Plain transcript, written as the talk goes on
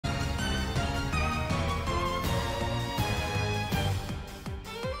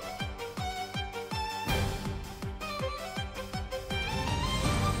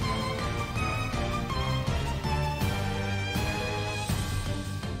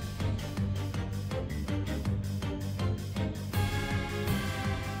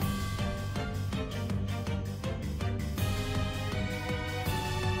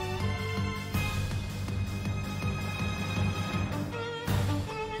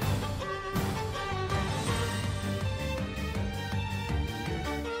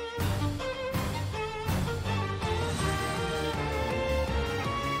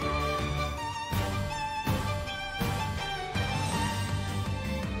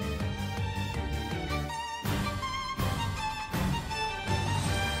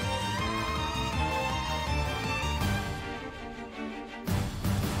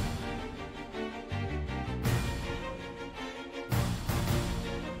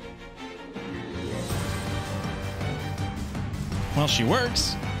Well, she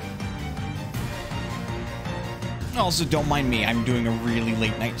works. Also, don't mind me. I'm doing a really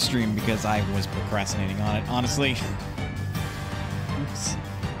late night stream because I was procrastinating on it, honestly. Oops.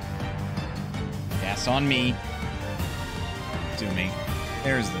 Gas on me. Do me.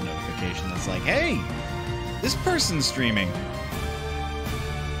 There's the notification that's like, hey, this person's streaming.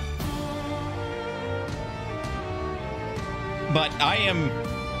 But I am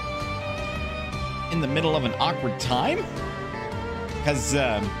in the middle of an awkward time because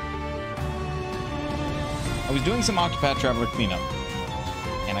I was doing some Octopath Traveler cleanup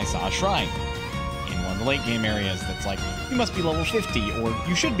and I saw a shrine in one of the late game areas that's like, you must be level 50 or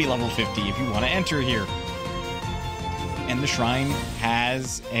you should be level 50 if you want to enter here. And the shrine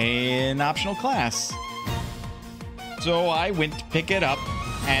has an optional class. So I went to pick it up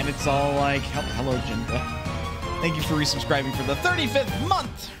and it's all like, hello, Jinda. Thank you for resubscribing for the 35th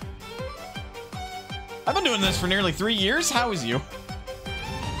month. I've been doing this for nearly 3 years. How is you?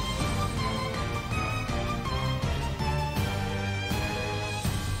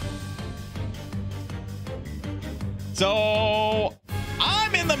 So,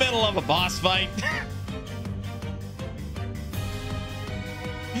 I'm in the middle of a boss fight.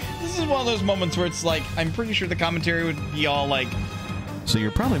 This is one of those moments where it's like, I'm pretty sure the commentary would be all like, so you're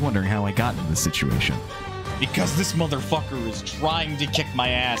probably wondering how I got in this situation. Because this motherfucker is trying to kick my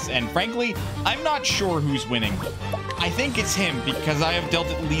ass, and frankly, I'm not sure who's winning. I think it's him, because I have dealt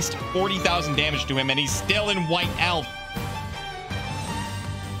at least 40,000 damage to him, and he's still in white health.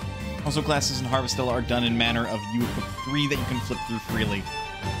 Also, classes in Harvestella are done in manner of you equip 3 that you can flip through freely.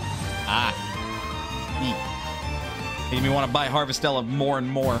 Ah. Neat. Made me want to buy Harvestella more and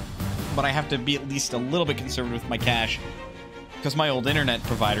more, but I have to be at least a little bit conservative with my cash. Because my old internet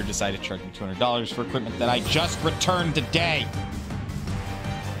provider decided to charge me $200 for equipment that I just returned today.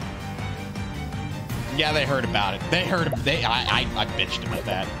 Yeah, they heard about it. They heard. I bitched about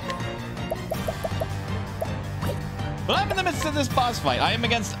that. But I'm in the midst of this boss fight. I am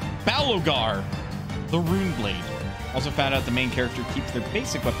against Balogar, the Rune Blade. Also found out the main character keeps their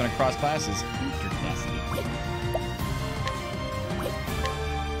basic weapon across classes.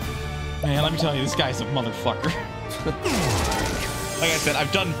 Man, let me tell you, this guy's a motherfucker. Like I said,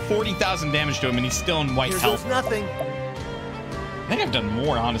 I've done 40,000 damage to him, and he's still in white health. Nothing. I think I've done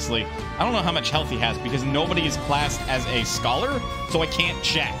more, honestly. I don't know how much health he has, because nobody is classed as a scholar, so I can't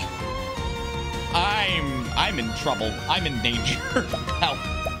check. I'm in trouble. I'm in danger. Help.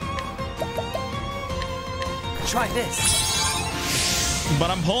 Try this. But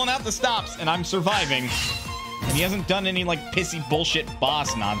I'm pulling out the stops, and I'm surviving. And he hasn't done any, like, pissy bullshit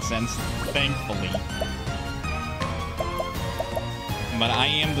boss nonsense, thankfully. But I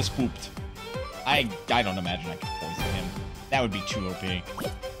am the spooked. I don't imagine I could poison him. That would be too OP.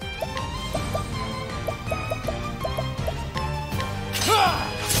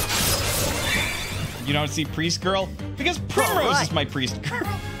 You don't see Priest Girl? Because Primrose is my Priest Girl.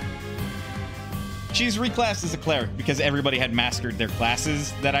 She's reclassed as a cleric because everybody had mastered their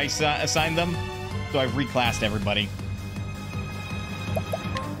classes that I assigned them. So I've reclassed everybody.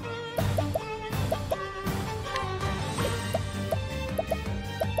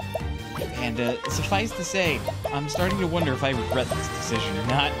 And suffice to say, I'm starting to wonder if I regret this decision or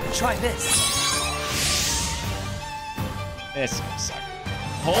not. Try this. This sucks.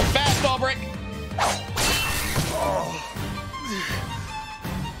 Hold fast, Albrecht.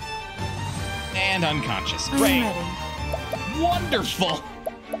 And unconscious. Great. Wonderful.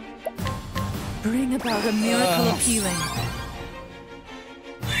 Bring about a miracle of healing.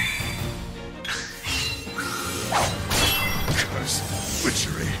 Curse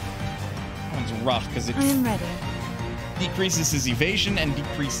witchery. That one's rough because it decreases his evasion and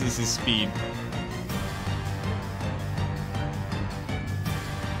decreases his speed.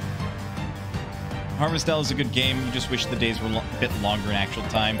 Harvestella is a good game. You just wish the days were a bit longer in actual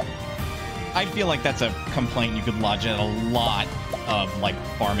time. I feel like that's a complaint you could lodge at a lot of like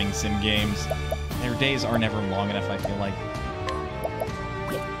farming sim games. Their days are never long enough, I feel like.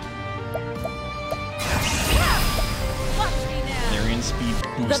 Larian speed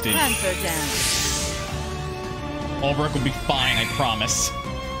boosted. The Panther Dance. Ulbrich will be fine, I promise.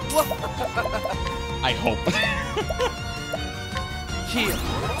 I hope. Heal.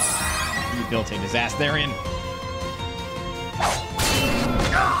 Debilitate his ass, Larian.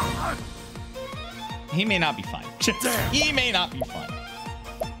 He may not be fine. He may not be fine.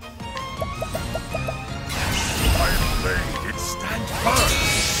 It stand firm.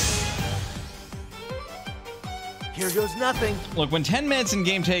 Here goes nothing. Look, when 10 minutes in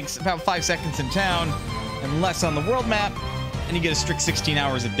game takes about 5 seconds in town and less on the world map, and you get a strict 16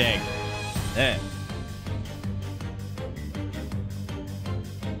 hours a day.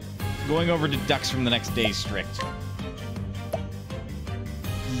 Going over to ducks from the next day strict.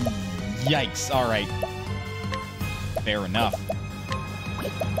 Yikes. All right. Fair enough.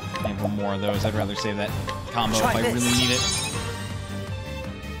 I have one more of those. I'd rather save that combo if I really need it.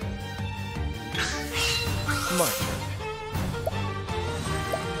 My turn.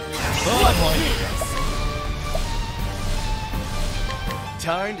 Oh, boy.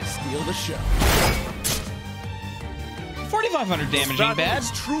 Time to steal the show. 4,500 damage ain't bad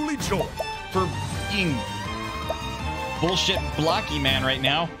It's truly joy. for being bullshit blocky man right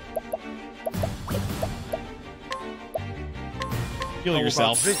now. Heal How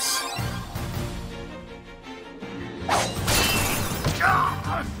yourself. about this?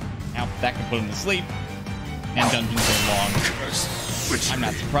 Now that can put him to sleep. And dungeons are long. Which I'm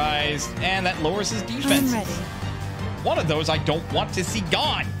not surprised. And that lowers his I'm defense. ready. One of those I don't want to see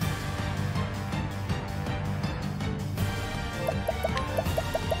gone.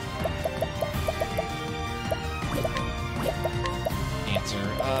 Answer.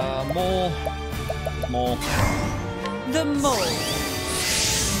 Mole. Mole. The mole.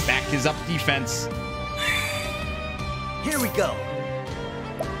 Back his up defense. Here we go.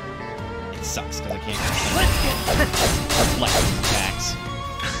 It sucks because I can't reflect his attacks.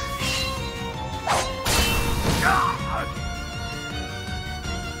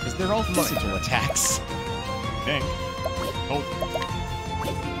 Because they're all physical attacks. I think.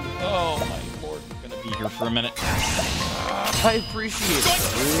 Oh my lord, we're gonna be here for a minute. I appreciate it.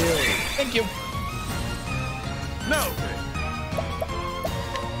 Really. Thank you. No.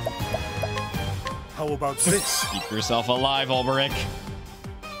 How about this? Keep yourself alive, Ulberich.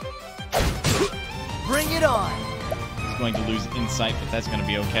 Bring it on. He's going to lose insight, but that's going to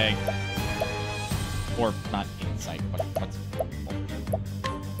be okay. Or not insight, but what's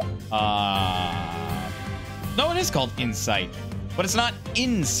no, it is called insight, but it's not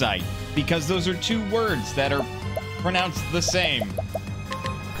insight because those are two words that are pronounced the same.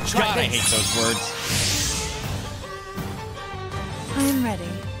 God, I hate those words. I'm ready.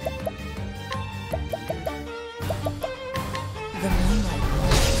 The moonlight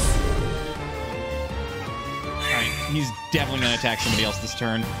glows. All right, he's definitely going to attack somebody else this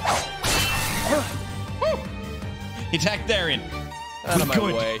turn. He attacked Darian. Out of my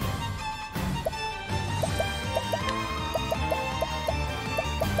Good. way.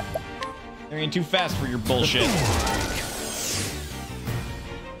 Darian, too fast for your bullshit.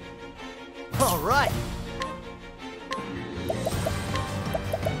 All right.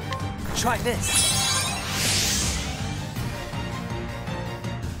 Try this.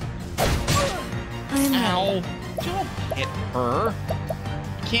 I'm ready. Ow. Don't hit her.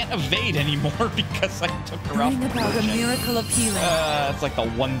 You can't evade anymore because I took her off. Bring about a miracle of healing. That's like the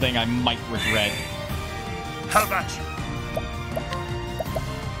one thing I might regret. How about you?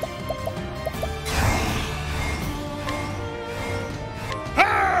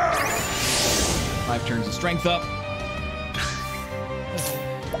 Five turns of strength up.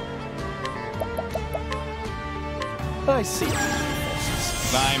 I see.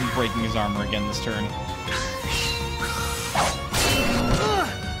 I'm breaking his armor again this turn.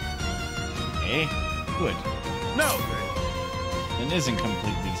 Okay, good. No. It isn't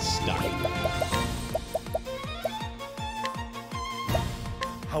completely stuck.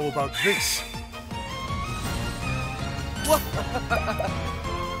 How about this?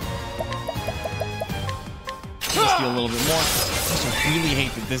 Just do a little bit more. I just really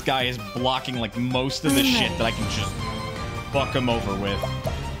hate that this guy is blocking like most of the shit that I can just fuck him over with.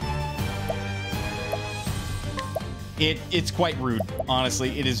 It's quite rude,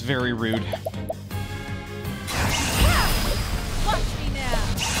 honestly. It is very rude. Watch me now.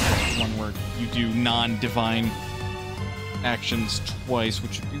 One where you do non-divine actions twice,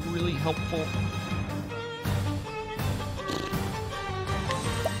 which would be really helpful.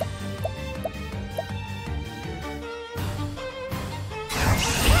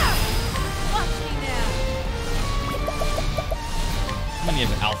 Watch me now. How many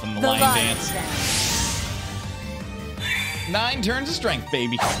of Alpha in the The Lion lion Dance? dance. 9 turns of strength,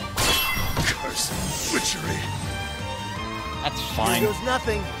 baby. Curse. Witchery. That's Here fine. goes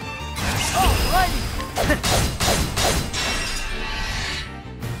nothing. Alrighty.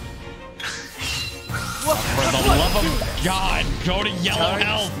 For the love of God, go to Yellow Time to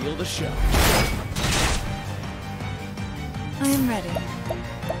Hell. steal the show. I am ready.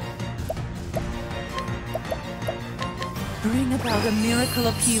 Bring about a miracle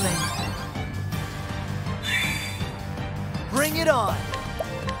of healing. Bring it on.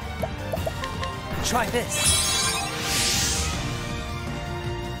 Try this.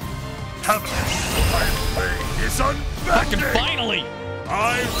 How about my blade is Fucking unbending? finally!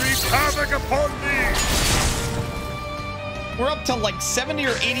 I wreak havoc upon thee! We're up to like 70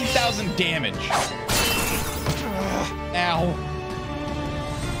 or 80,000 damage. Ow.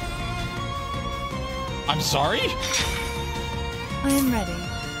 I'm sorry? I am ready.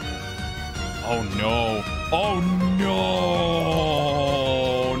 Oh no. Oh no.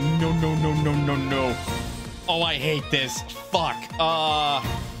 No, no, no, no, no, no. Oh, I hate this. Fuck.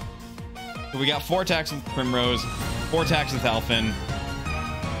 We got 4 attacks with Primrose, 4 attacks with Elfin,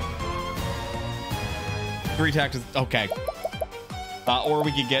 3 attacks with... Okay. Or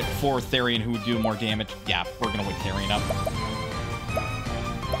we could get 4 Therian who would do more damage. Yeah, we're gonna wake Therian up.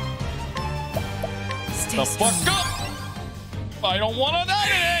 Stay The strong. fuck up! I don't want to die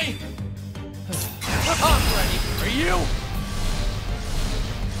today! I'm ready. Are you?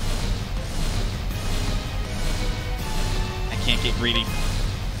 I can't get greedy.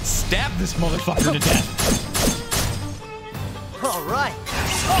 Stab this motherfucker to death. All right.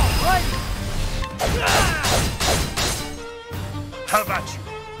 All right. How about you?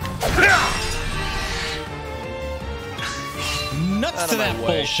 Nuts Out to of my that way.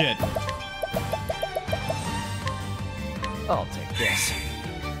 bullshit. I'll take this.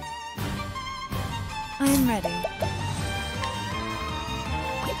 I am ready.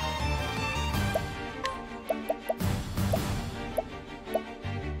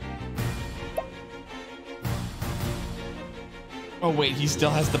 Oh wait, he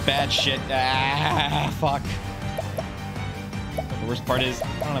still has the bad shit. Ah, fuck. The worst part is,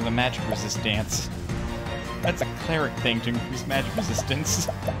 I don't have a magic resistance. That's a cleric thing to increase magic resistance.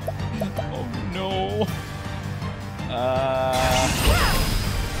 Oh no.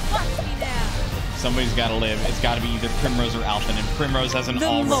 Watch me now. Somebody's gotta live. It's gotta be either Primrose or Alphen, and Primrose has an The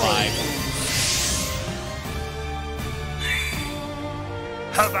all Lord. revive.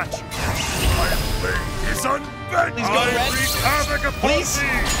 How about you? My blade is unbent! Please go, I Red. wreak havoc upon Please. thee!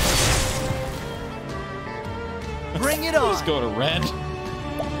 Bring it on. Let's go to Red.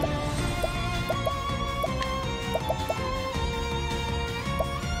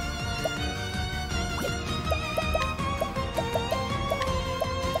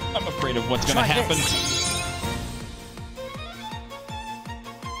 I'm afraid of what's gonna Try happen. this.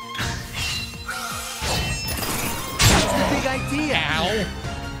 That's the big idea. Ow.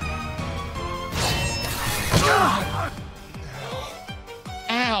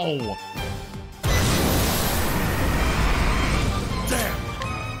 Ow. Damn!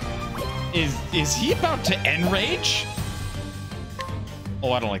 Is he about to enrage?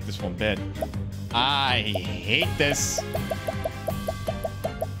 Oh, I don't like this one bit. I hate this.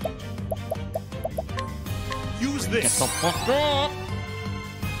 Use Get this! the fuck up.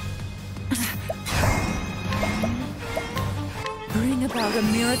 Bring about a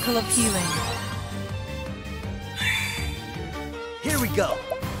miracle of healing. Here we go.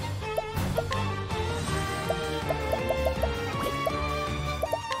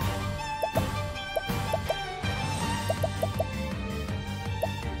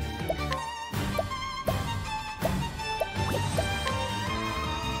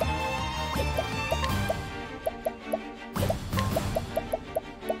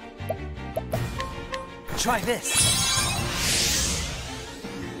 Try this.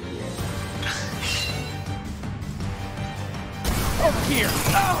 Over here.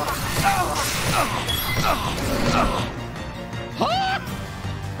 Huh?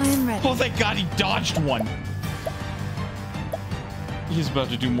 I am ready. Oh, thank God he dodged one. He's about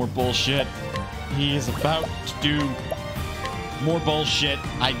to do more bullshit. He is about to do more bullshit.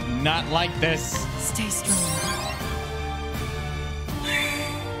 I do not like this. Stay strong.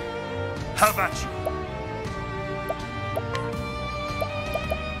 How about you?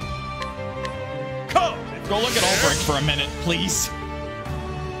 Come! Go look at Ulbrich for a minute, please.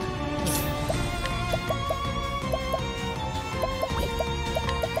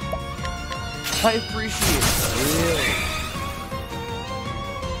 I appreciate it. Really.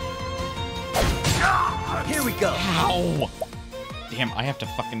 Here we go. Ow! Damn, I have to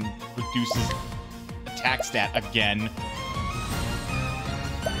fucking reduce his attack stat again.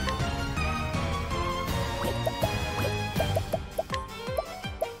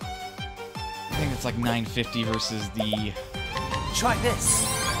 I think it's like 950 versus the... Try this.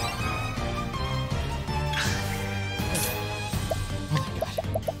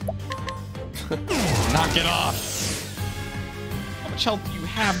 Knock it off! How much health do you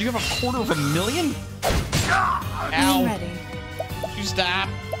have? Do you have 250,000? I am Ow! ready. Would you stop?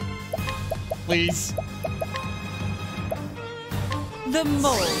 Please. The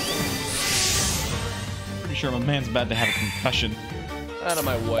mold. Pretty sure my man's about to have a concussion. Out of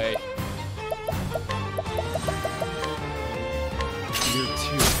my way. Dear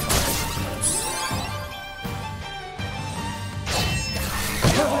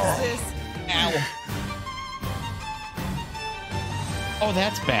Oh,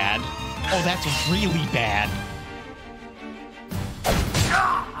 that's bad. Oh, that's really bad.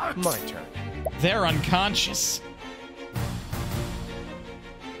 My turn. They're unconscious.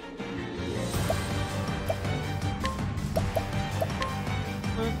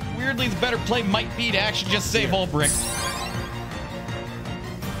 Weirdly, the better play might be to actually just save all brick.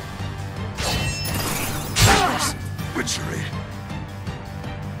 Witchery.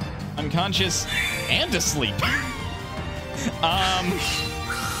 Unconscious and asleep.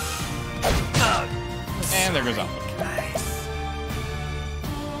 And there goes Alpha. Nice.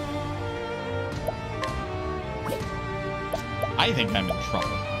 I think I'm in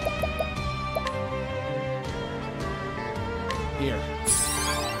trouble. Here.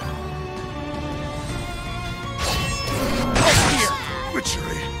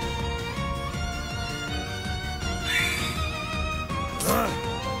 Witchery.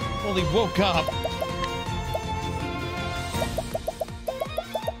 Well, he woke up.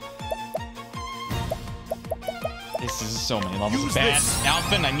 This is so many levels of bad.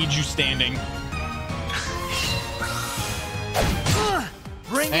 Alphen, I need you standing.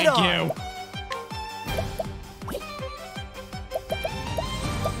 Bring Thank it on. you.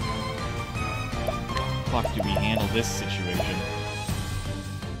 Fuck, do we handle this situation?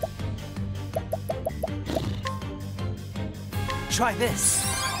 Try this.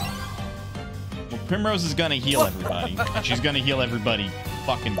 Well, Primrose is gonna heal everybody. And she's gonna heal everybody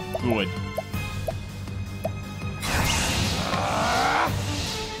fucking good.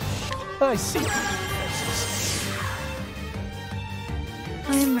 I see.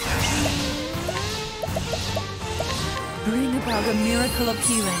 I'm bring about a miracle of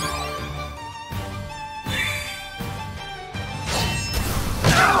healing.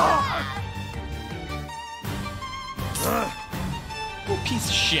 You piece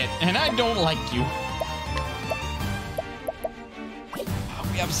of shit, and I don't like you.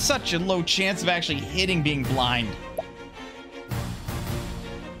 We have such a low chance of actually hitting being blind.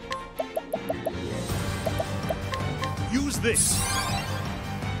 Use this.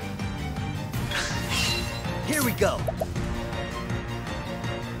 Here we go.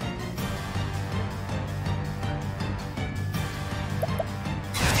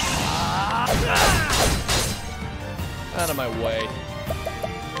 Out of my way.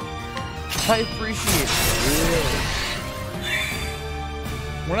 I appreciate it.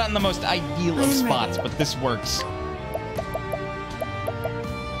 We're not in the most ideal of spots, but this works.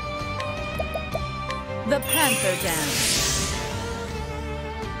 The Panther Dance.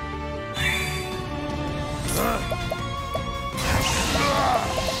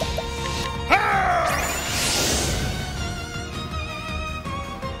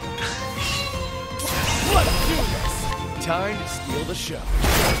 Let's do this. Time to steal the show.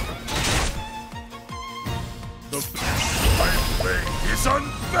 The my blade is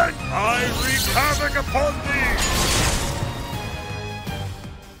unbent. I wreak havoc upon thee.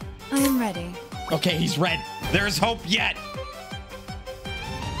 I am ready. Okay, he's red. There's hope yet.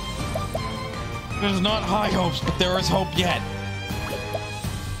 There's not high hopes, but there is hope yet.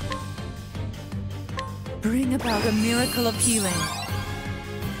 Bring about a miracle of healing.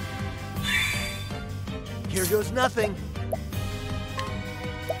 Here goes nothing.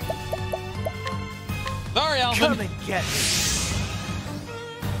 Sorry, Alvin. Come and get me.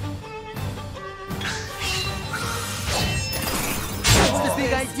 What's the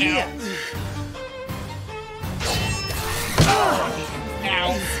big idea?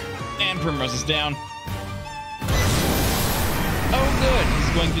 Ow. And Primrose is down. Oh, good.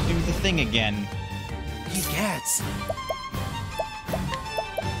 He's going to do the thing again. He gets.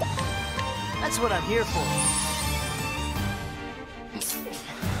 That's what I'm here for.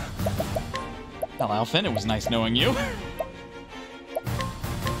 Well, Alphen, it was nice knowing you.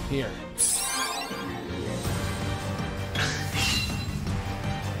 Here.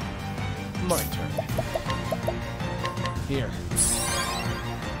 My turn. Here.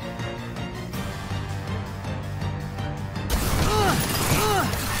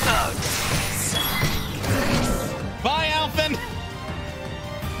 Bye, Alphen.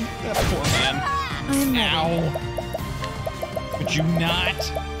 That poor man. I'm ready. Ow. Would you not?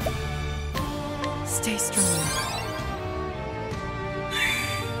 Stay strong.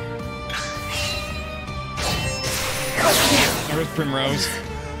 There's Primrose.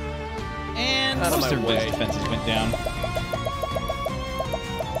 And Out of most my everybody's way. defenses went down.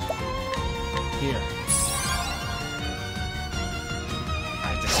 Here. I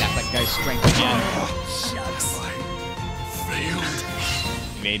have to sap that guy's strength again. Shucks. Failed.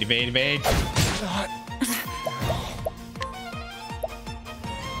 Evade, evade, evade.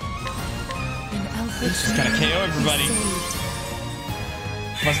 An Alpha This is gonna KO everybody. saved.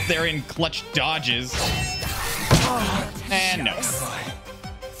 Plus they're in clutch dodges. And no.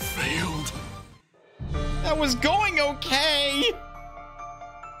 Failed. That was going okay.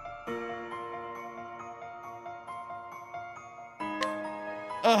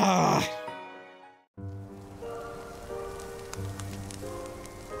 Ugh.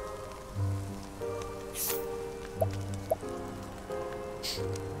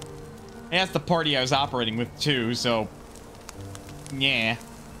 And that's the party I was operating with too, so yeah.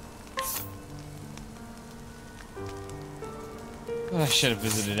 I should have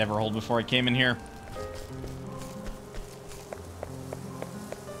visited Everhold before I came in here.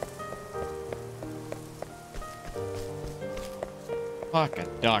 Fuck a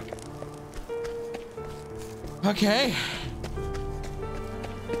duck. Okay.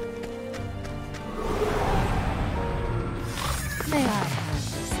 May I have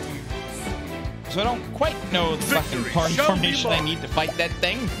this dance? So I don't quite know the fucking Victory party shall be formation I mine. need to fight that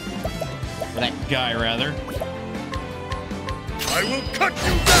thing. Or that guy, rather. I will cut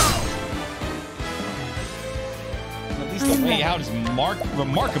you down. At least the way out is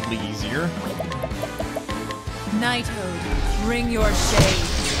remarkably easier. Knighthood, bring your shade.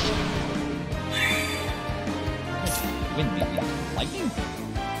 Wind lightning?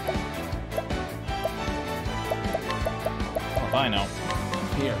 Oh, if I know.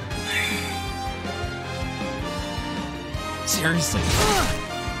 Here. Seriously.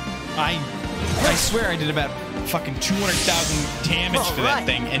 I swear I did about fucking 200,000 damage to that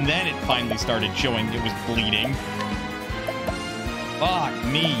thing, and then it finally started showing it was bleeding. Fuck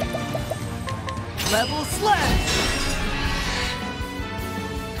me. Level slash.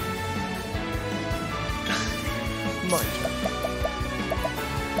 My turn.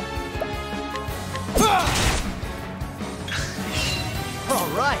 All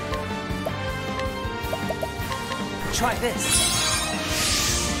right. Try this.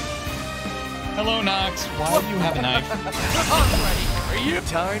 Hello, Nox. Why do you have a knife? I'm ready. Are you?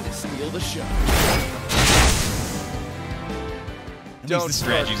 Time to steal the show. At least the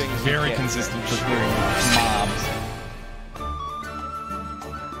strategy is very consistent for clearing mobs.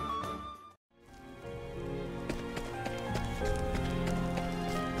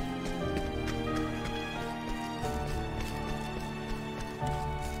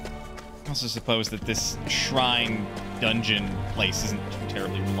 I also suppose that this shrine dungeon place isn't too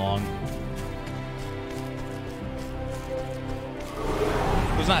terribly long.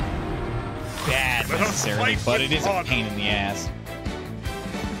 It's not bad necessarily, but it is a pain in the ass.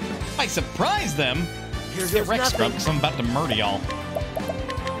 If I surprise them, get wreck scrub because I'm about to murder y'all.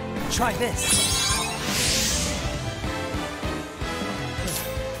 Try this.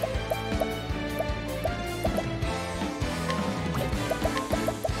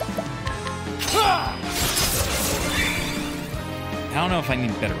 I don't know if I need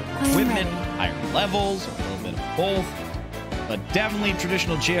better equipment, higher levels, or a little bit of both, but definitely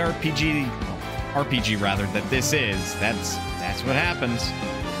traditional JRPG, RPG rather, that this is. That's what happens.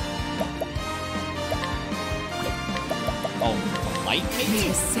 Oh, light May maybe?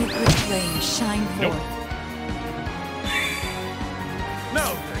 the sacred flame shine Nope. forth.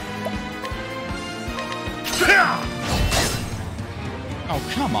 No.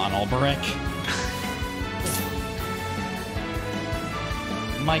 Oh, come on, Alberic.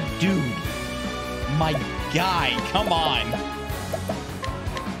 My dude. My guy, come on.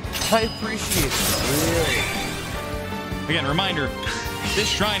 I appreciate it. Really. Again, reminder, this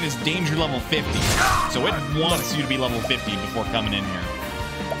shrine is danger level 50, so it wants you to be level 50 before coming in here.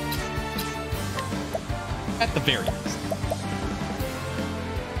 At the very least.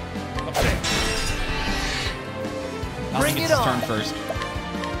 Okay. Bring Nothing it gets his on. turn first.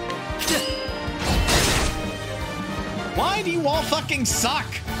 Why do you all fucking suck?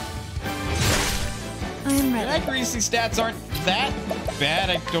 I'm The ready. accuracy stats aren't that bad,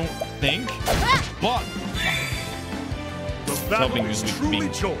 I don't think. But The hoping battle this is was truly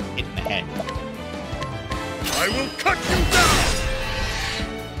being joined. hit in the head. I will cut you down.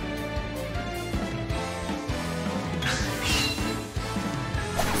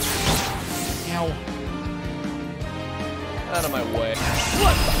 Ow. Out of my way.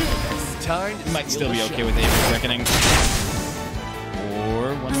 Let's do this. Time to You might steal still be the okay show. with Avery's Reckoning.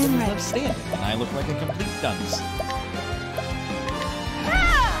 Or one of them is ready. left standing, and I look like a complete dunce.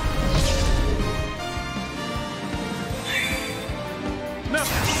 Now,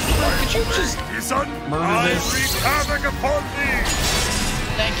 Could you just is un- murder I this? wreak havoc upon thee.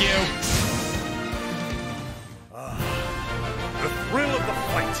 Thank you. The thrill of the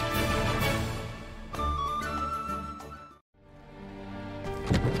fight.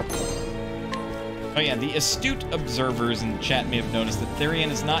 Oh yeah, the astute observers in the chat may have noticed that Therian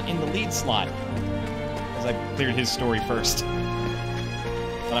is not in the lead slot, as I cleared his story first.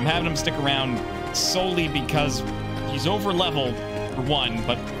 But I'm having him stick around solely because he's over leveled, for one,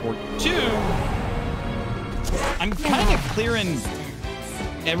 but for two, I'm kind of clearing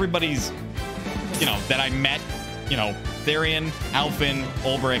everybody's, you know, that I met, you know, Therian, Alphen,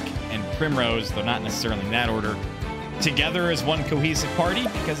 Ulbrich, and Primrose, though not necessarily in that order, together as one cohesive party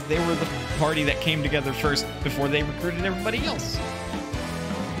because they were the party that came together first before they recruited everybody else.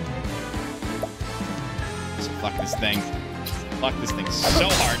 So fuck this thing. Fuck this thing so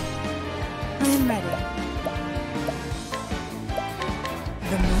hard. I'm ready.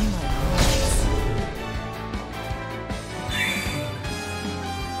 The moonlight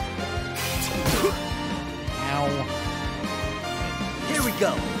glows. Ow. Here we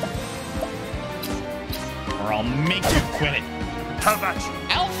go. Or I'll make you quit it. How about you?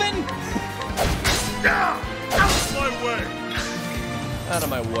 Alphen? Out of my way! Out of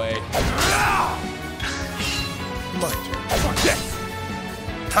my way. My turn. Fuck this!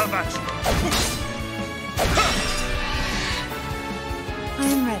 How about you?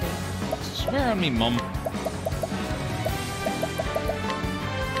 I'm ready. Swear on me, Mum.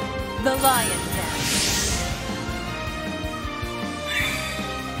 The lion den.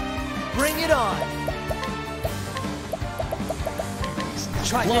 Bring it on.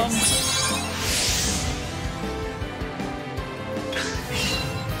 Try Plum. this.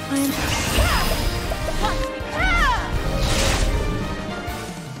 I'm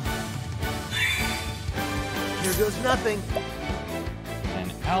Here goes nothing.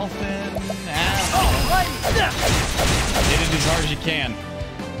 And Alphen. Alrighty. Hit it as hard as you can.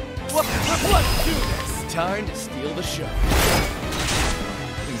 Let's do this. Time to steal the show.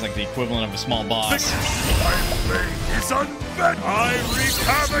 Things like the equivalent of a small boss. My blade is unbent! I wreak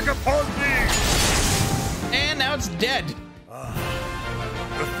havoc upon thee! And now it's dead.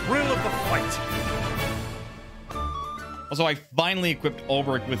 The thrill of the fight! Also, I finally equipped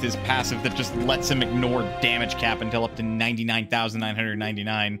Ulbrich with his passive that just lets him ignore damage cap until up to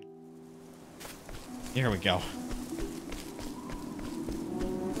 99,999. Here we go.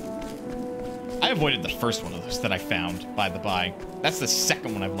 I avoided the first one of those that I found, by the by. That's the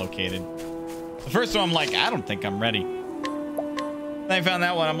second one I've located. The first one, I'm like, I don't think I'm ready. Then I found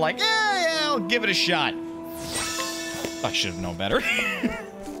that one, I'm like, yeah, I'll give it a shot. I should have known better.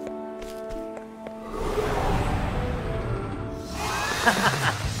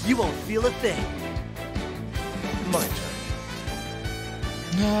 You won't feel a thing. My turn.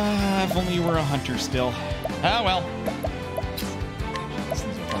 If only you were a hunter still. Ah, well.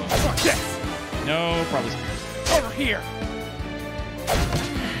 Fuck this! No, probably. Over here!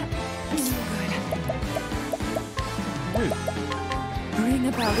 Rude. bring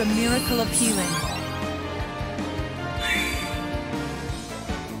about a miracle of healing.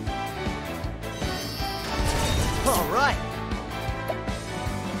 All right.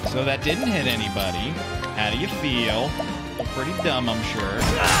 So that didn't hit anybody. How do you feel? Pretty dumb, I'm sure.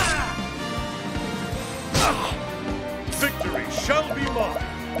 Victory shall be mine.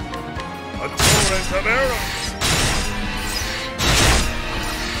 A torrent of arrows.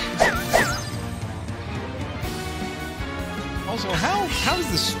 Also, how does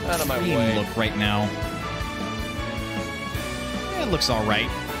this Out of my screen way. look right now? Yeah, it looks all right.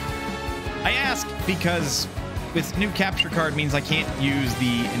 I ask because with new capture card means I can't use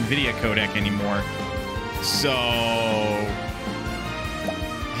the NVIDIA codec anymore. So I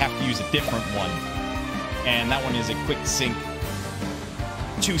have to use a different one. And that one is a quick sync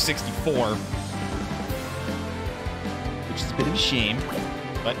 264. Which is a bit of a shame,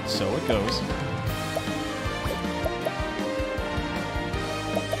 but so it goes.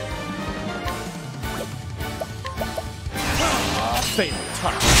 Fatal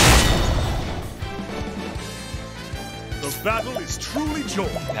touch. The battle is truly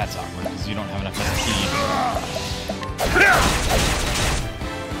joined. That's awkward because you don't have enough SP.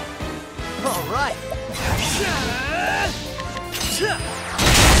 All right.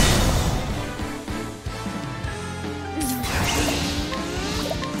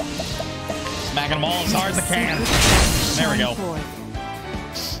 Smacking them all as hard as I can. There we go.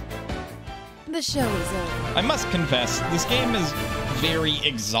 The show is over. I must confess, this game is very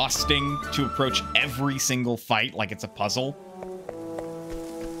exhausting to approach every single fight like it's a puzzle.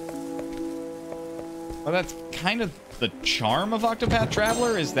 But that's kind of the charm of Octopath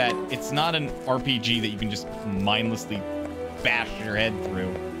Traveler, is that it's not an RPG that you can just mindlessly bash your head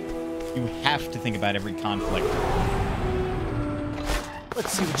through. You have to think about every conflict.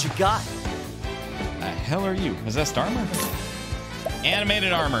 Let's see what you got. The hell are you? Possessed armor?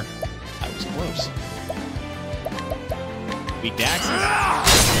 Animated armor. I was close. Weak to axes.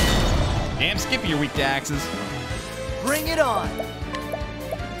 Damn, Skippy, you're weak to axes. Bring it on.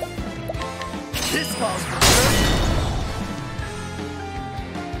 This calls for surgery.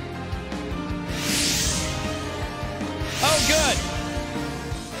 Oh, good.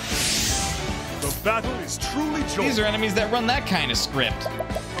 The battle is truly joyous. These are enemies that run that kind of script.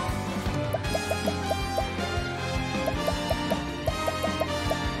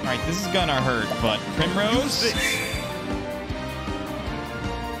 All right, this is gonna hurt, but Primrose.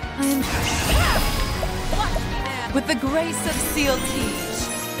 With the grace of Seal Teach.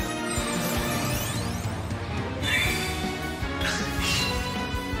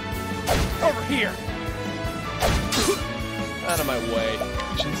 Over here. Out of my way.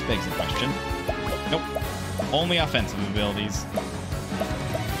 This begs the question. Nope. Only offensive abilities.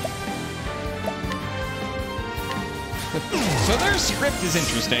 So their script is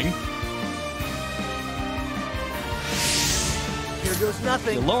interesting. Here goes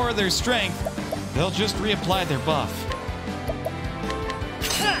nothing. You lower their strength, they'll just reapply their buff.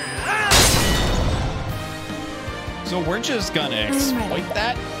 So we're just gonna exploit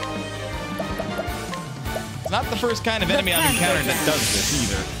that? It's not the first kind of enemy I've encountered that does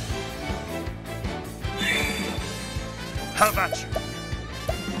this either. How about you?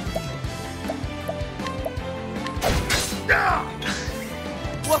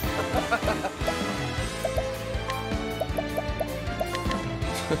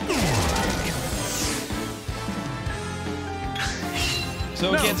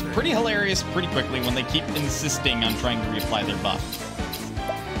 So it gets pretty hilarious pretty quickly when they keep insisting on trying to reapply their buff.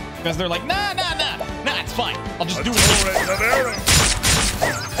 Because they're like, nah, it's fine. I'll just do it.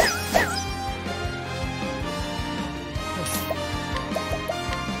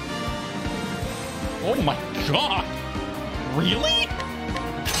 Oh my god! Really?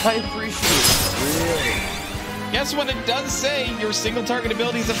 I appreciate it. Really? Guess what it does say? Your single target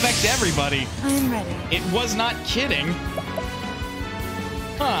abilities affect everybody. I'm ready. It was not kidding.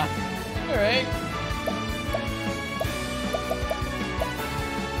 Huh. Alright.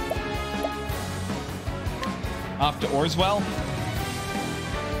 Off to Orswell?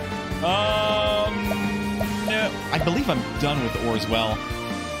 No. I believe I'm done with Orswell.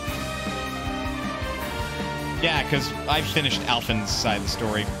 Yeah, because I finished Alphen's side of the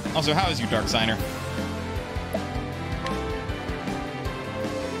story. Also, how is you, Dark Signer?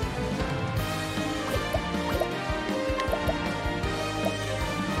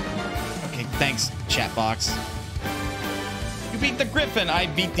 Okay, thanks, chat box. You beat the Griffin. I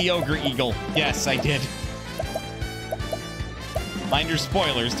beat the Ogre Eagle. Yes, I did. Mind your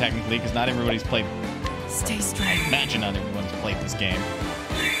spoilers, technically, because not everybody's played. Stay strong. I imagine not everyone's played this game.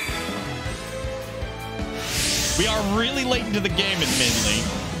 We are really late into the game, admittedly,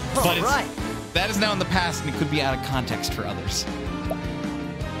 but that is now in the past, and it could be out of context for others.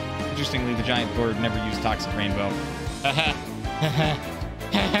 Interestingly, the giant bird never used Toxic Rainbow. About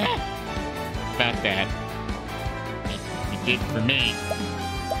that. It did for me.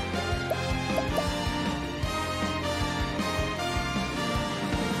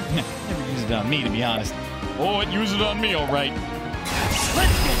 Never used it on me, to be honest. Oh, it used it on me, all right.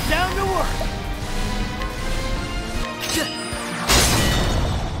 Let's get down to work.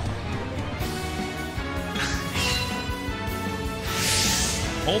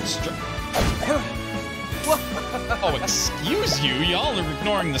 Hold Oh, excuse you. Y'all are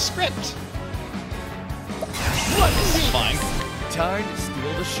ignoring the script. This is fine. Time to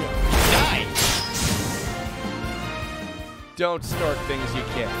steal the show. Die. Don't start things you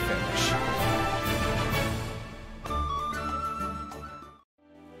can't finish.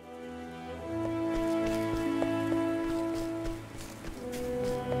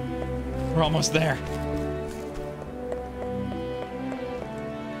 We're almost there.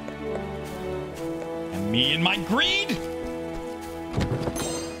 And me and my greed.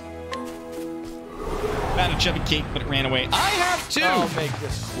 Found a chubby cake, but it ran away. I have two. I'll make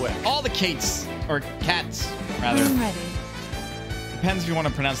this quick. All the cates, or cats, rather. I'm ready. Depends if you want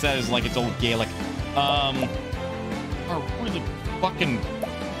to pronounce that as like it's old Gaelic. Are really fucking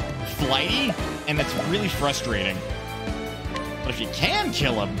flighty, and that's really frustrating. But if you can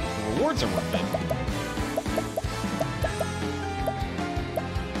kill them, the rewards are worth it.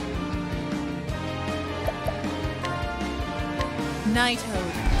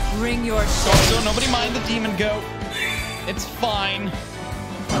 Nighthode, bring your So nobody mind the demon goat. It's fine.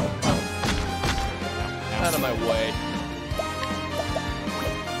 Out of my way.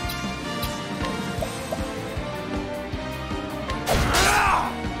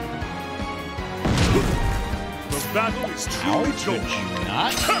 The battle is truly Could joyous. you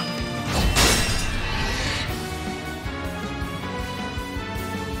not?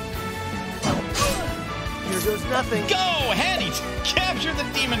 goes nothing. Go, Hattie! Capture the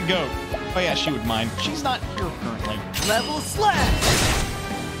demon goat. Oh yeah, she would mind. She's not here currently. Level slash.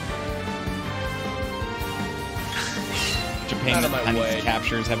 Japan Japanese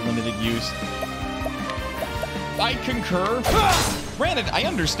captures have limited use. I concur. Granted, I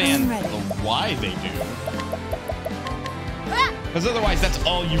understand why they do. Because otherwise, that's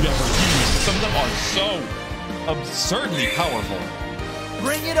all you'd ever use. Some of them are so absurdly powerful.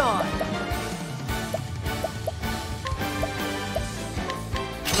 Bring it on.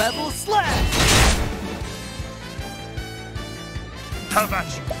 Level slash. Have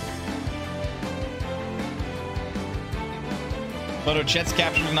at you. Photochet's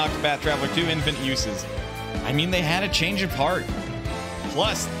captured in Octopath Traveler 2 infinite uses. I mean, they had a change of heart.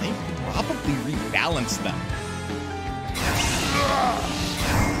 Plus, they probably rebalanced them.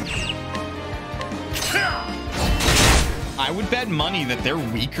 I would bet money that they're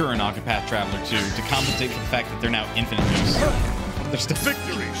weaker in Octopath Traveler 2 to compensate for the fact that they're now infinite use. They're still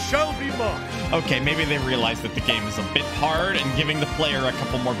Victory shall be mine. okay, maybe they realize that the game is a bit hard and giving the player a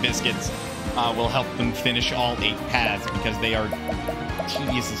couple more biscuits will help them finish all 8 paths because they are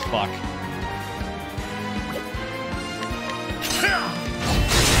tedious as fuck.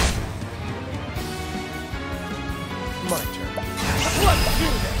 My turn. Let's do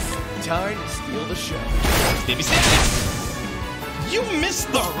this. Time to steal the show. Baby steps. You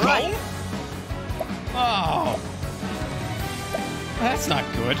missed the right. goal? Oh. That's not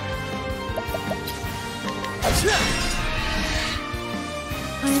good.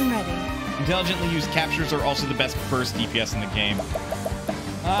 I am ready. Intelligently used captures are also the best burst DPS in the game.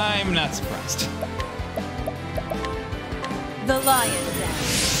 I'm not surprised. The lion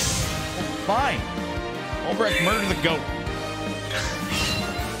dance. Fine. Albrecht, murder the goat.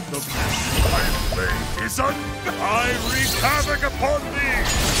 The my blade is I wreak havoc upon thee.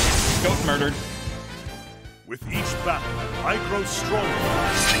 Goat murdered. With each battle, I grow stronger.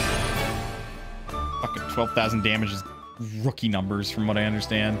 Fucking 12,000 damage is rookie numbers from what I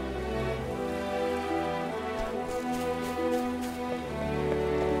understand.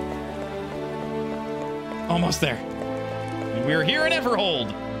 Almost there. We're here in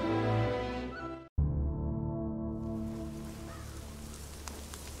Everhold.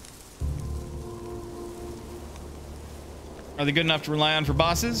 Are they good enough to rely on for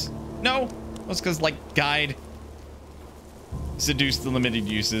bosses? No. That's because, like, guide seduce the limited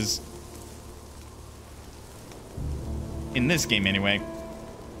uses. In this game, anyway.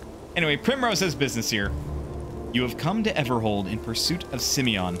 Anyway, Primrose has business here. You have come to Everhold in pursuit of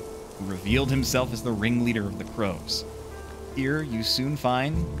Simeon, who revealed himself as the ringleader of the Crows. Here, you soon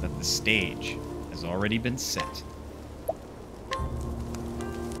find that the stage has already been set.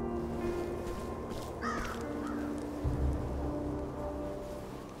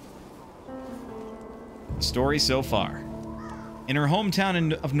 The story so far. In her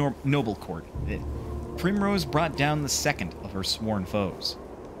hometown of Noblecourt, Primrose brought down the second of her sworn foes.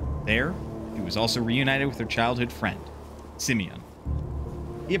 There, she was also reunited with her childhood friend, Simeon.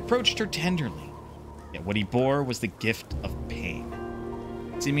 He approached her tenderly, yet what he bore was the gift of pain.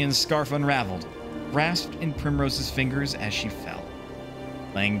 Simeon's scarf unraveled, grasped in Primrose's fingers as she fell,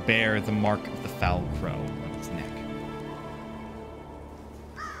 laying bare the mark of the foul crow on his neck.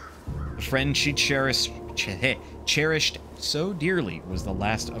 The friend she cherished so dearly was the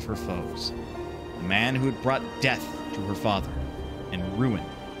last of her foes. The man who had brought death to her father and ruin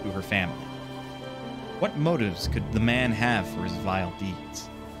to her family. What motives could the man have for his vile deeds?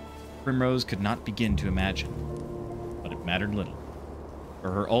 Primrose could not begin to imagine, but it mattered little,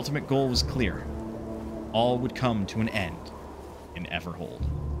 for her ultimate goal was clear. All would come to an end in Everhold.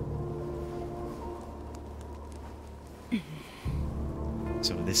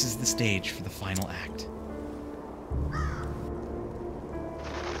 So this is the stage for the final act.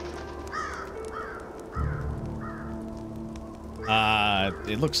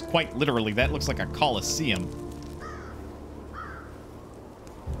 It looks quite literally, that looks like a coliseum.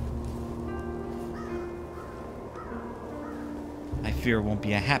 I fear it won't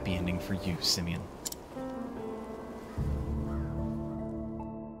be a happy ending for you, Simeon.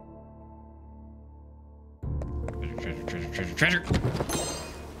 Treasure, treasure, treasure, treasure!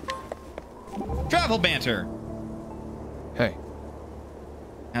 Travel banter! Hey.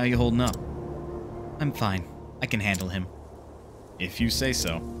 How you holding up? I'm fine. I can handle him. If you say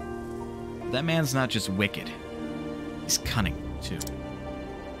so. That man's not just wicked. He's cunning, too.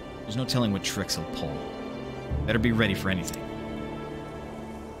 There's no telling what tricks he'll pull. Better be ready for anything.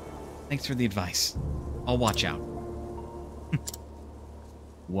 Thanks for the advice. I'll watch out.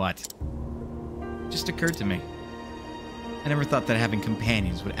 What? Just occurred to me. I never thought that having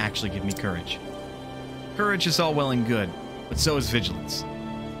companions would actually give me courage. Courage is all well and good, but so is vigilance.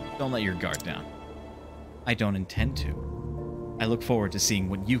 Don't let your guard down. I don't intend to. I look forward to seeing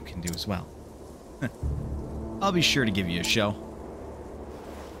what you can do as well. I'll be sure to give you a show.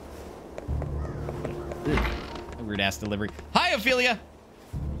 A weird-ass delivery. Hi, Ophelia!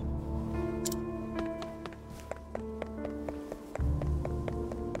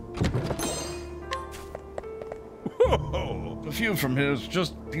 Whoa! The view from here is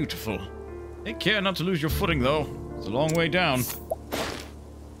just beautiful. Take care not to lose your footing, though. It's a long way down.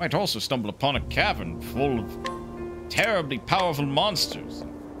 Might also stumble upon a cavern full of terribly powerful monsters.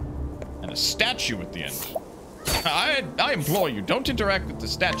 And a statue at the end. I implore you, don't interact with the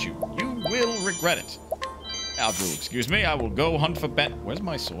statue. You will regret it. Now, if you'll excuse me, I will go hunt for Ben. Where's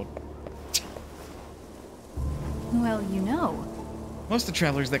my sword? Well, you know. Most of the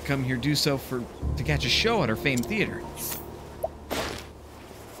travelers that come here do so to catch a show at our famed theater.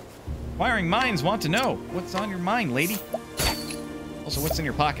 Inquiring minds want to know. What's on your mind, lady? Also, what's in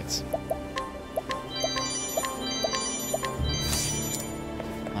your pockets?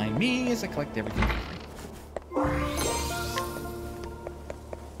 Mind me as I collect everything for free.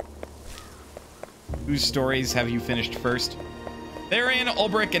 Whose stories have you finished first? Therian,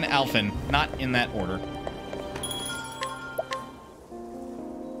 Ulbrich, and Alphen. Not in that order.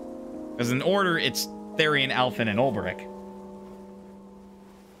 Because in order, it's Therian, Alphen, and Ulbrich.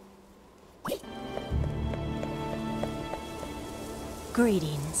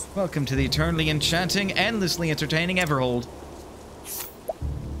 Greetings. Welcome to the eternally enchanting, endlessly entertaining Everhold.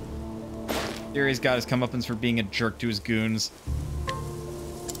 Theory's got his comeuppance for being a jerk to his goons.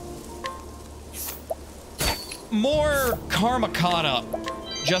 More karma caught up,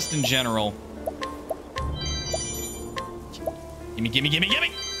 just in general. Gimme, gimme, gimme,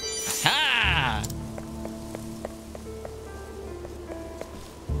 gimme! Ha!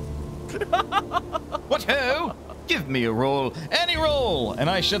 What ho? Give me a roll, any roll, and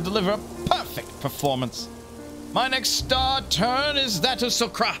I shall deliver a perfect performance. My next star turn is that of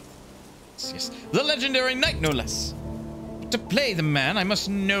Sokra. Yes, the legendary knight, no less. To play the man, I must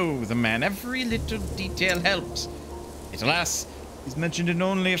know the man. Every little detail helps. Yet, alas, he's mentioned in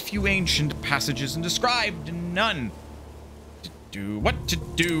only a few ancient passages and described in none. What to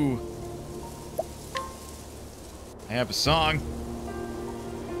do? I have a song.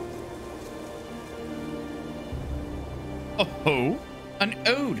 Oh, an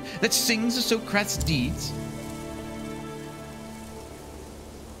ode that sings of Socrates' deeds.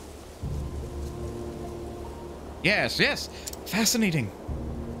 Yes, yes, fascinating.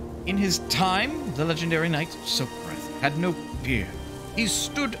 In his time, the legendary knight Socrates had no peer. He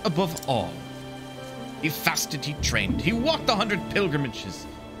stood above all. He fasted, he trained, he walked 100 pilgrimages.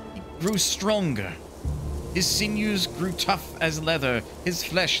 He grew stronger. His sinews grew tough as leather, his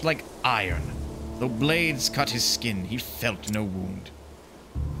flesh like iron. Though blades cut his skin, he felt no wound.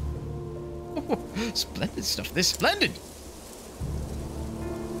 Oh, splendid stuff, this splendid!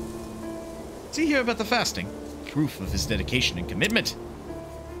 See here about the fasting. Proof of his dedication and commitment.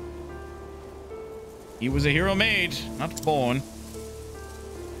 He was a hero made, not born.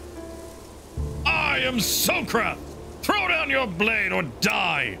 I am Socrates! Throw down your blade or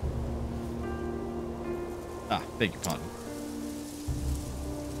die! Ah, beg your pardon.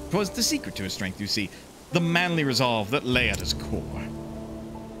 'Twas the secret to his strength, you see. The manly resolve that lay at his core.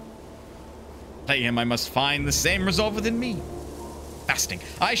 Play him, I must find the same resolve within me. Fasting.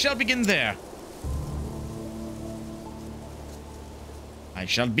 I shall begin there. I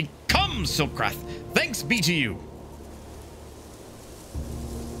shall become Socrates. Thanks be to you.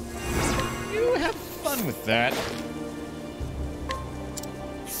 You have fun with that.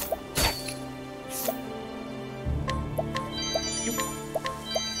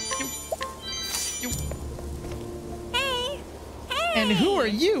 And who are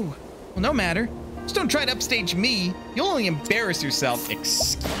you? Well, no matter. Just don't try to upstage me. You'll only embarrass yourself.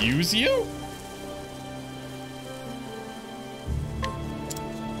 Excuse you?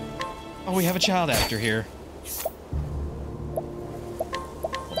 Oh, we have a child actor here.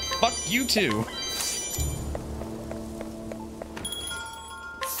 Well, fuck you too.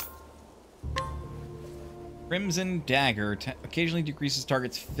 Crimson Dagger occasionally decreases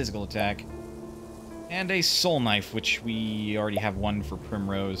target's physical attack. And a Soul Knife, which we already have one for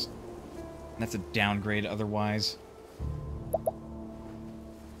Primrose. And that's a downgrade otherwise.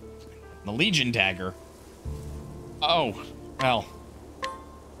 The Legion Dagger. Oh, well.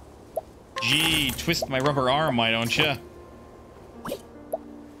 Gee, twist my rubber arm, why don't ya?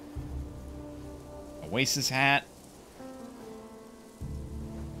 Oasis Hat.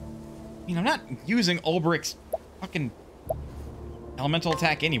 I mean, I'm not using Ulbrich's fucking elemental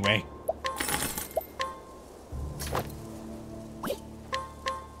attack anyway.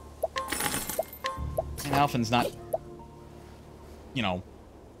 Alphen's not, you know,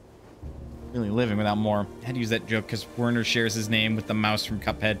 really living without more. I had to use that joke because Werner shares his name with the mouse from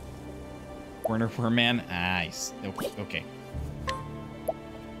Cuphead. Werner Werman? Nice. Okay.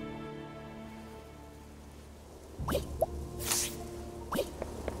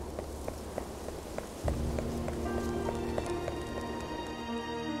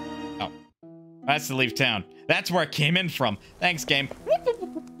 Oh. That's to leave town. That's where I came in from. Thanks, game.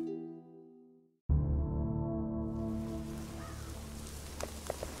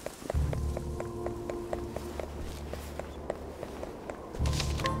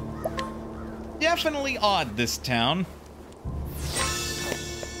 Definitely odd, this town.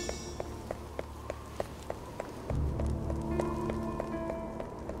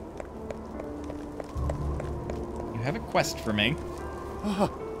 You have a quest for me. Oh,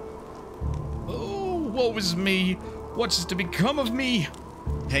 woe is me. What's to become of me?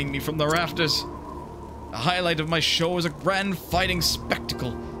 Hang me from the rafters. The highlight of my show is a grand fighting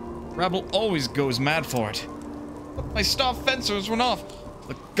spectacle. Rabble always goes mad for it. But my star fencers run off.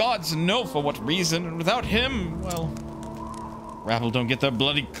 The gods know for what reason, and without him, well... Rabble don't get their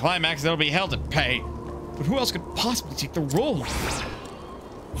bloody climax, they'll be held at pay. But who else could possibly take the role?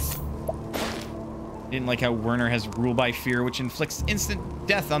 Didn't like how Werner has rule by fear, which inflicts instant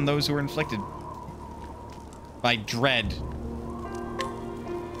death on those who are inflicted by dread.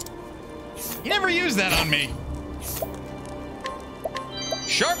 You never use that on me.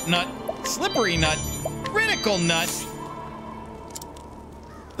 Sharp nut, slippery nut, critical nut.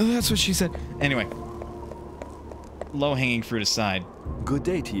 That's what she said. Anyway. Low-hanging fruit aside. Good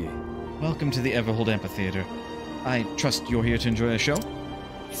day to you. Welcome to the Everhold Amphitheater. I trust you're here to enjoy the show?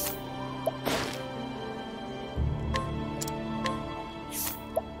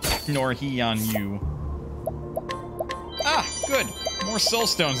 Nor he on you. Ah, good. More soul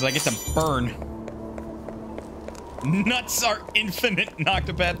stones I get to burn. Nuts are infinite in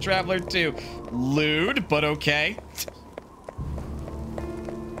Octopath Traveler 2. Lewd, but okay.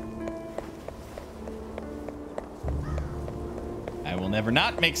 I will never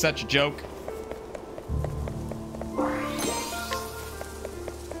not make such a joke.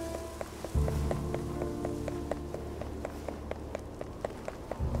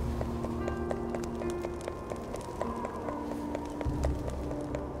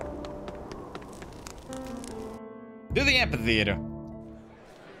 To the amphitheater.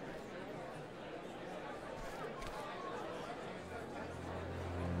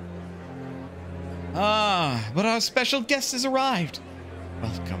 Ah, but our special guest has arrived.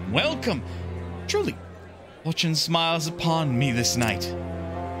 Welcome, welcome. Truly, fortune smiles upon me this night.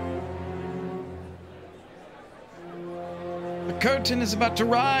 The curtain is about to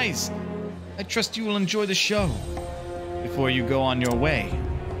rise. I trust you will enjoy the show before you go on your way.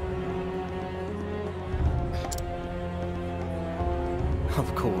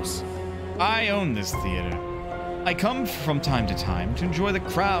 Of course. I own this theater. I come from time to time to enjoy the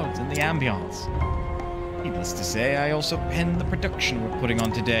crowds and the ambiance. Needless to say, I also pen the production we're putting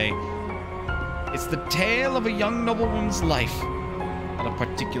on today. It's the tale of a young noblewoman's life. Not a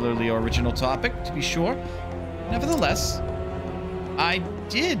particularly original topic, to be sure. Nevertheless, I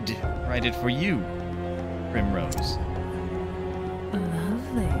did write it for you, Primrose.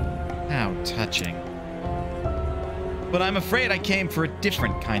 Lovely. How touching. But I'm afraid I came for a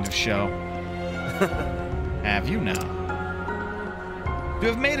different kind of show. Have you now? To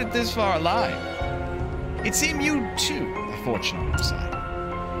have made it this far alive, it seemed you, too, are fortunate on your side.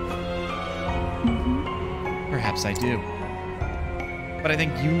 Perhaps I do. But I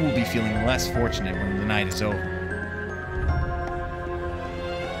think you will be feeling less fortunate when the night is over.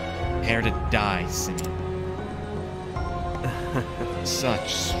 Prepare to die, Simeon.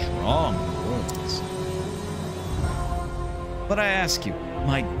 Such strong words. But I ask you,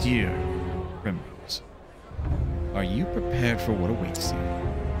 my dear Primrose, are you prepared for what awaits you?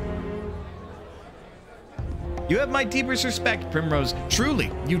 You have my deepest respect, Primrose.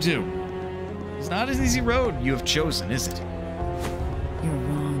 Truly, you do. It's not an easy road you have chosen, is it? You're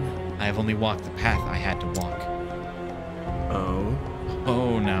wrong. I have only walked the path I had to walk. Oh?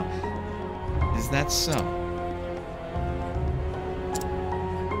 Oh, now. Is that so?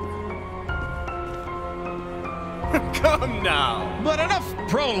 Come now! But enough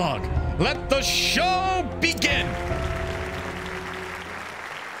prologue. Let the show begin.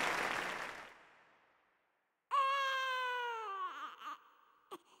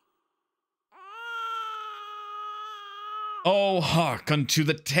 Oh, hark unto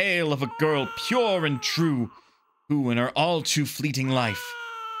the tale of a girl pure and true, who in her all too fleeting life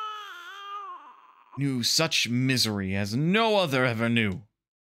knew such misery as no other ever knew.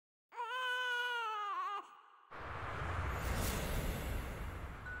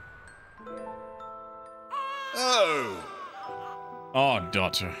 are,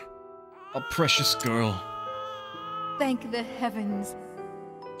 daughter. A precious girl. Thank the heavens.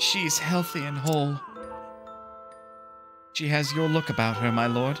 She is healthy and whole. She has your look about her, my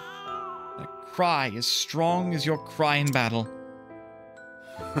lord. A cry as strong as your cry in battle.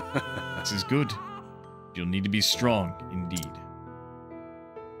 This is good. You'll need to be strong, indeed.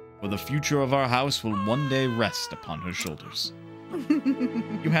 For the future of our house will one day rest upon her shoulders.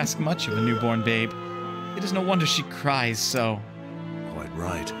 You ask much of a newborn babe. It is no wonder she cries so. Quite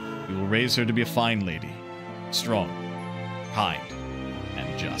right. We will raise her to be a fine lady. Strong, kind,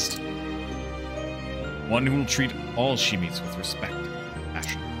 and just. One who will treat all she meets with respect and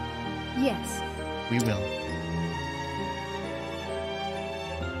passion. Yes. We will.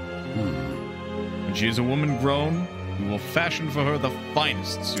 When she is a woman grown, we will fashion for her the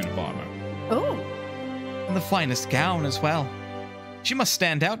finest suit of armor. Oh. And the finest gown as well. She must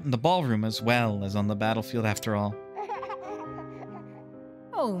stand out in the ballroom as well as on the battlefield after all.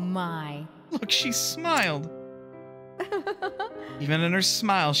 Oh my. Look, she smiled. Even in her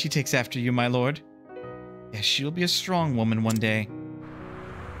smile, she takes after you, my lord. Yes, she'll be a strong woman one day.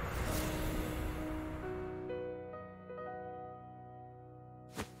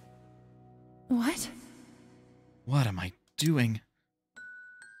 What? What am I doing?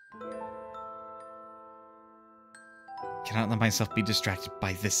 Cannot let myself be distracted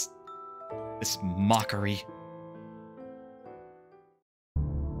by this mockery.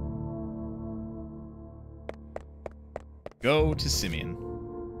 Go to Simeon.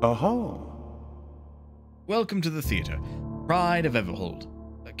 Oh. Welcome to the theater. Pride of Everhold.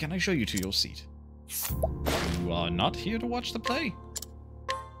 Can I show you to your seat? You are not here to watch the play?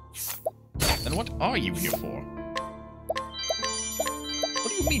 Then what are you here for? What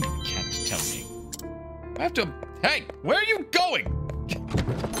do you mean you can't tell me? I have to... Hey, where are you going?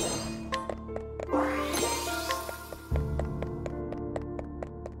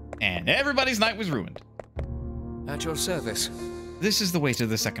 And everybody's night was ruined. At your service. This is the way to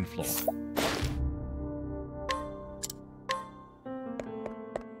the second floor.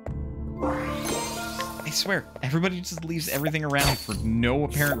 I swear, everybody just leaves everything around for no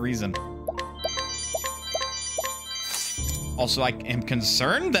apparent reason. Also, I am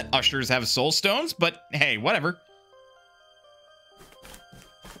concerned that ushers have soul stones, but hey, whatever.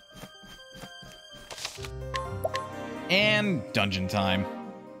 And dungeon time.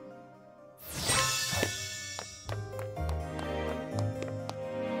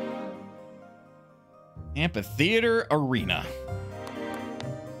 Amphitheater Arena.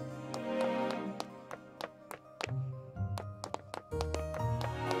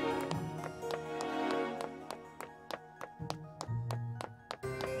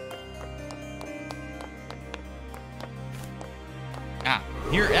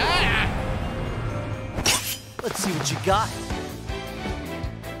 Here, Let's see what you got.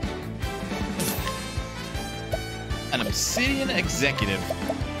 An obsidian executive.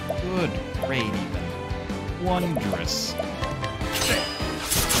 Good, great, even. Wondrous.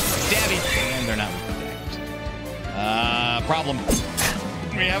 Stabby. And they're not with the daggers. Problem.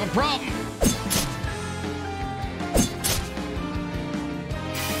 We have a problem.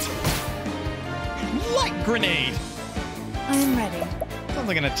 Light grenade. I am ready. Sounds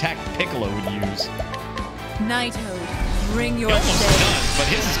like an attack Piccolo would use. Knighthood, bring your He almost shade. does, but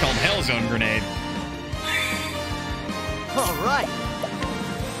his is called Hellzone Grenade. All right.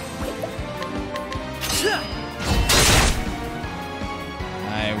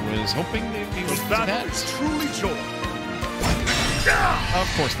 I was hoping they'd be with The to battle that. is truly joy. Of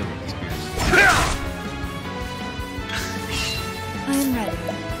course they would, spears. I am ready.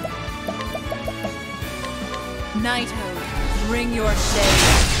 Knighthood, bring your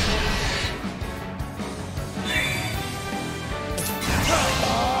shade.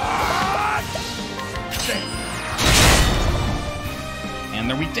 And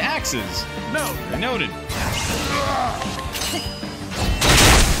they're weak to axes. No. Noted.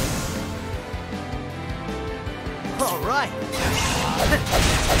 All right.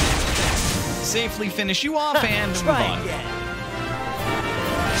 Safely finish you off and move Try on. again.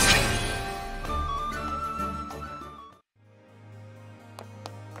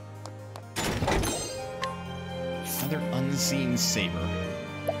 Another unseen saber.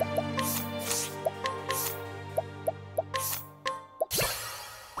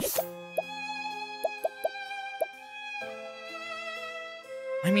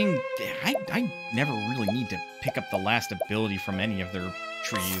 I mean, I never really need to pick up the last ability from any of their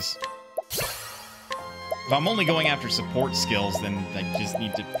trees. If I'm only going after support skills, then I just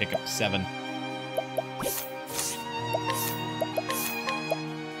need to pick up 7.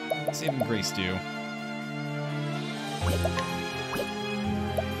 Saving grace do.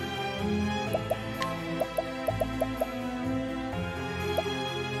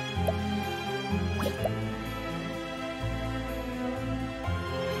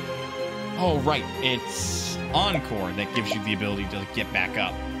 Oh, right. It's Encore that gives you the ability to get back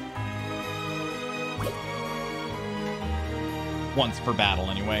up. Once per battle,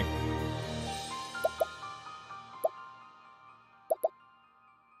 anyway.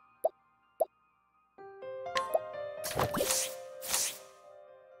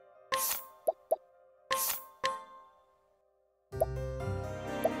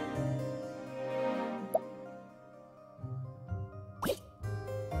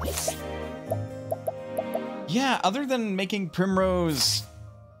 Yeah, other than making Primrose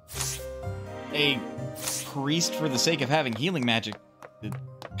a priest for the sake of having healing magic, the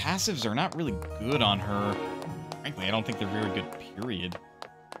passives are not really good on her. Frankly, I don't think they're very good, period.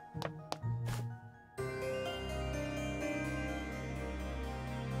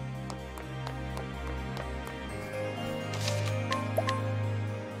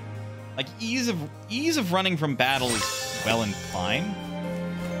 Like, ease of running from battle is well and fine,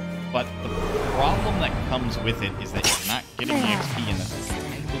 but the problem that comes with it is that you're not getting the XP, and that's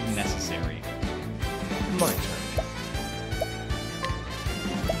kind of necessary. My turn.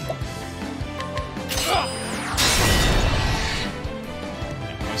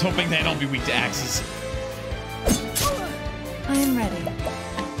 I was hoping they'd all be weak to axes. I am ready.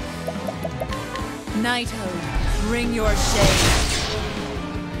 Knighthood, bring your shade.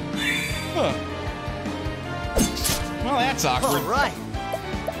 Huh. Well, that's awkward. All right.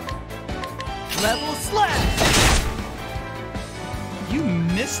 Level slash. You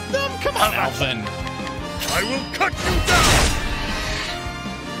missed them? Come on, Alvin. I will cut you down!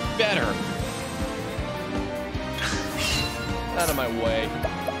 Better. Out of my way.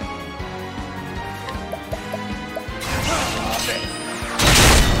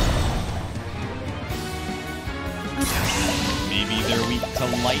 Maybe they're weak to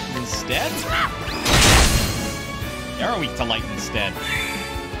light instead? They are weak to light instead.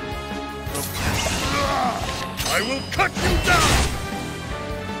 I will cut you down!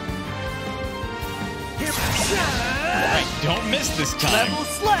 Alright, don't miss this time. Level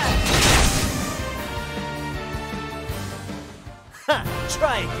slash. Ha!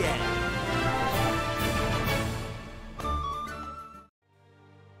 Try again.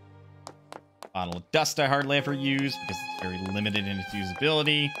 Bottle of Dust I hardly ever use because it's very limited in its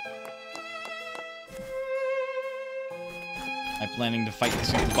usability. I'm planning to fight the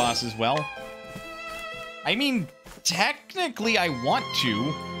super boss as well. I mean, technically I want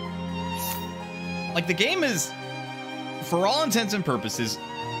to. Like, the game is, for all intents and purposes,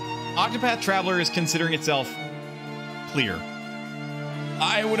 Octopath Traveler is considering itself clear.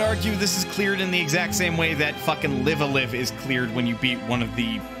 I would argue this is cleared in the exact same way that fucking Live a Live is cleared when you beat one of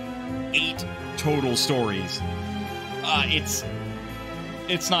the 8 total stories.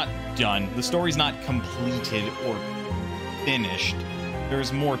 It's not done. The story's not completed or finished.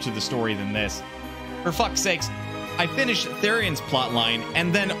 There's more to the story than this. For fuck's sakes, I finished Therian's plotline,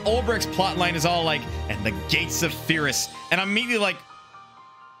 and then Ulbricht's plotline is all like, and the Gates of Pyrrhus, and I'm immediately like,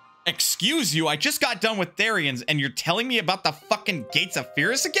 excuse you, I just got done with Therian's, and you're telling me about the fucking Gates of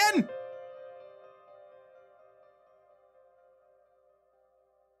Pyrrhus again?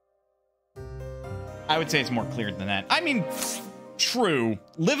 I would say it's more clear than that. I mean, true.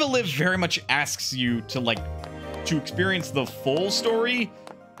 Live a Live very much asks you to, like, to experience the full story,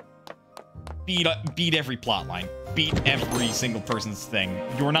 beat every plotline. Beat every single person's thing.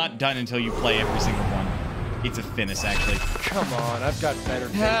 You're not done until you play every single one. It's a finis, actually. Come on, I've got better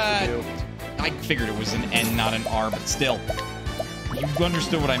things to do. I figured it was an N, not an R, but still. You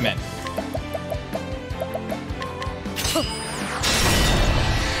understood what I meant.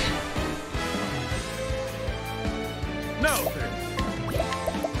 Now then.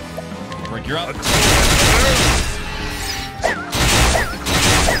 Rick, you're up.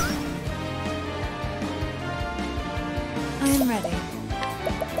 I am ready.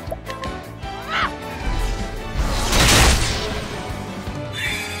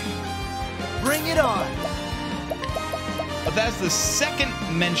 Bring it on. But that's the second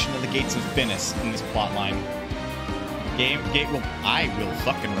mention of the Gates of Finis in this plotline. I will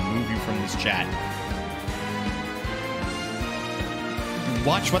fucking remove you from this chat.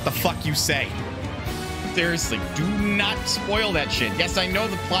 Watch what the fuck you say. Seriously, do not spoil that shit. Yes, I know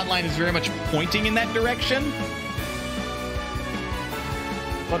the plotline is very much pointing in that direction.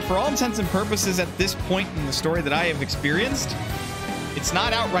 But for all intents and purposes, at this point in the story that I have experienced, it's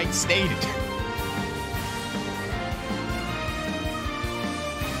not outright stated.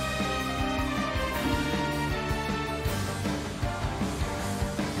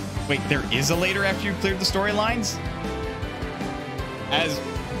 Wait, there is a later after you've cleared the storylines? As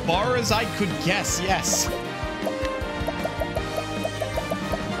far as I could guess, yes.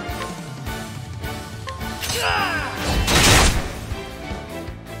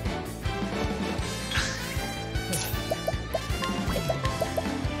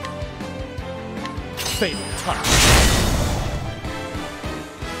 Fatal touch.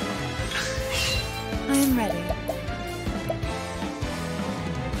 I am ready.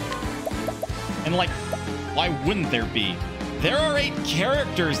 And like, why wouldn't there be? There are 8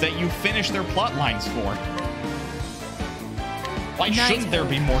 characters that you finish their plot lines for. Why shouldn't there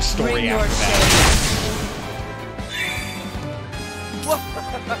be more story Bring after your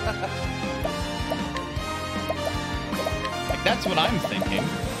that? Like, that's what I'm thinking.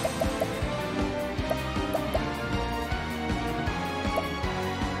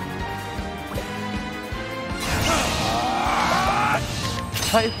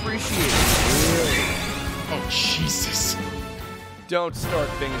 I appreciate it. Oh, Jesus. Don't start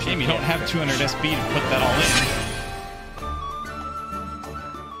things. Shame you don't have 200 SP to put that all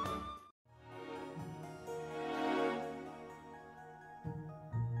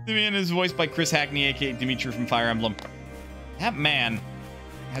in. Simeon is voiced by Chris Hackney, aka Dimitri from Fire Emblem. That man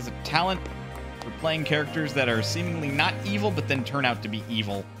has a talent for playing characters that are seemingly not evil, but then turn out to be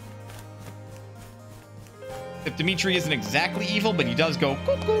evil. If Dimitri isn't exactly evil, but he does go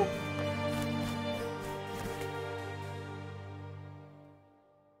cuckoo.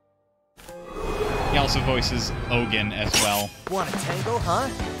 He also voices Ogun as well. Want a tango, huh?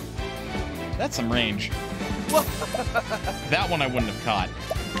 That's some range. That one I wouldn't have caught.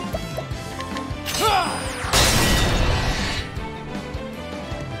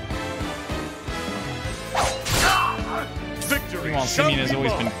 Victory. Meanwhile, Simeon has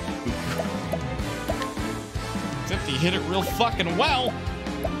always been except he hit it real fucking well.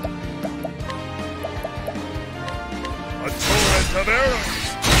 A torrent of arrows.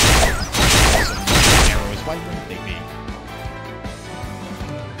 Arrows, why wouldn't they be?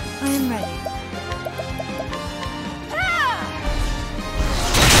 I am ready.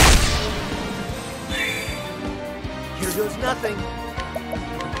 Here goes nothing.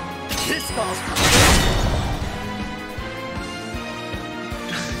 This calls for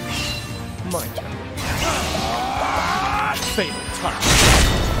My turn. Fatal touch.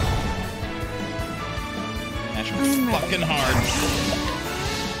 That should be fucking hard.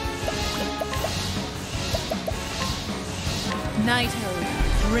 Knighthood,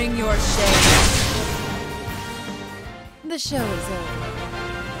 bring your shame. The show is over.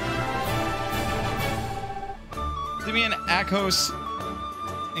 Simeon, Akos,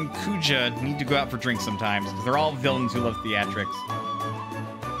 and Kuja need to go out for drinks sometimes, because they're all villains who love theatrics.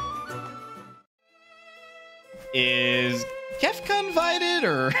 Is Kefka invited,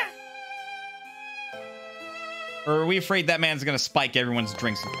 or... or are we afraid that man's gonna spike everyone's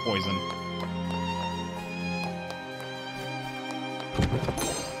drinks with poison?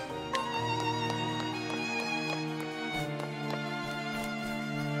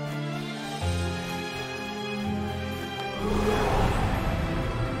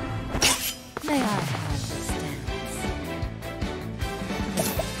 May I have this dance?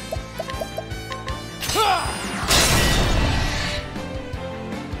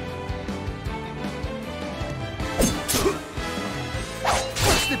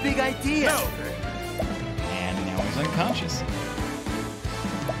 What's the big idea? And now he's unconscious.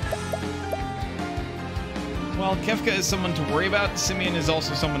 While Kefka is someone to worry about, Simeon is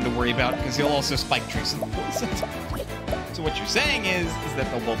also someone to worry about, because he'll also spike Trace with poison. So what you're saying is that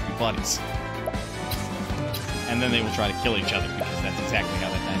they'll both be buddies. And then they will try to kill each other, because that's exactly how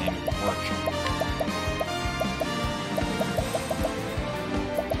that dynamic will work.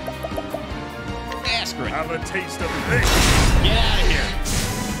 Screw it. Have a taste of this. Get out of here.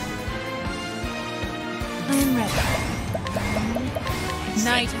 I am ready.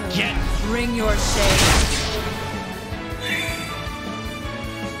 Knighthood, Get. bring your shame.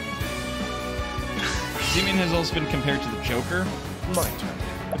 Simeon has also been compared to the Joker. My turn.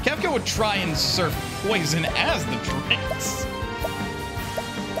 But Kefka would try and serve poison as the drinks.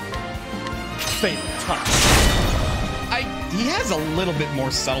 Fatal touch. He has a little bit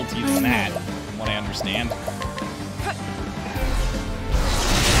more subtlety than that, from what I understand.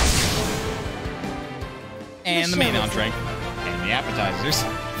 And the main entree. And the appetizers.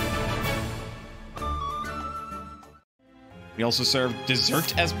 We also serve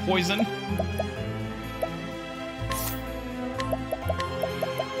dessert as poison.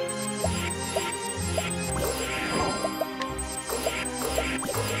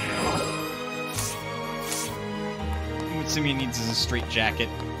 What Simeon needs is a straitjacket.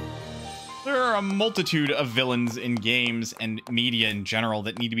 There are a multitude of villains in games and media in general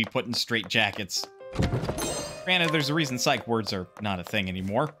that need to be put in straitjackets. Granted, there's a reason psych words are not a thing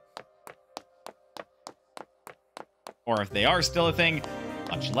anymore. Or if they are still a thing,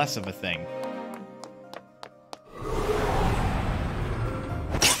 much less of a thing.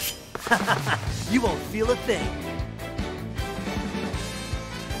 You won't feel a thing.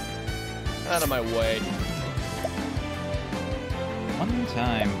 Out of my way. One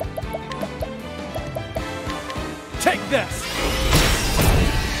time. Take this!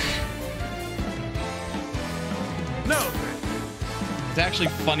 No! It's actually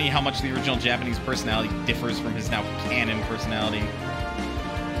funny how much the original Japanese personality differs from his now canon personality.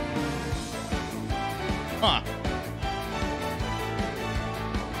 Huh.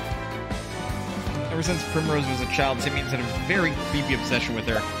 Ever since Primrose was a child, Simeon's had a very creepy obsession with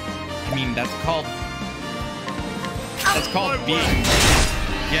her. I mean, that's called being...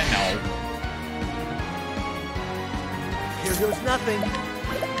 Yeah, no. Here goes nothing.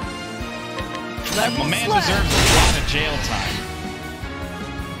 My man deserves a lot of jail time.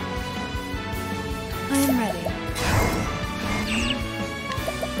 I am ready.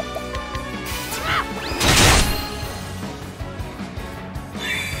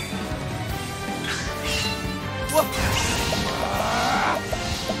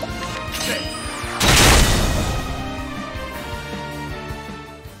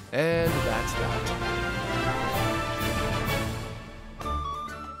 And that's that.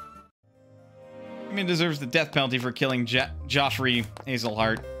 Simeon deserves the death penalty for killing Joffrey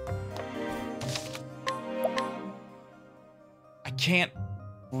Hazelheart. I can't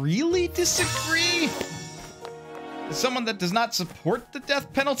really disagree. As someone that does not support the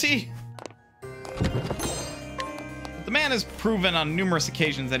death penalty, but the man has proven on numerous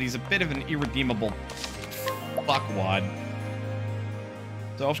occasions that he's a bit of an irredeemable fuckwad.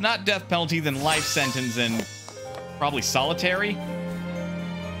 So if not death penalty, then life sentence and probably solitary.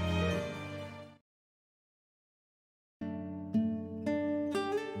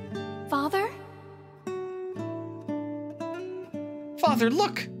 Father? Father,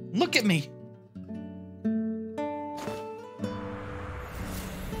 look! Look at me!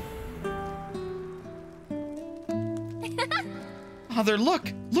 Father,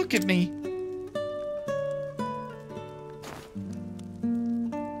 look! Look at me!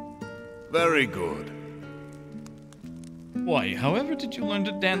 Very good. Why, however did you learn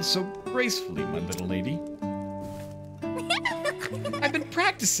to dance so gracefully, my little lady? I've been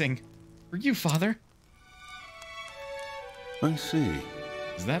practicing! For you, Father. I see.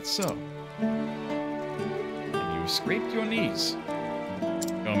 Is that so? And you scraped your knees.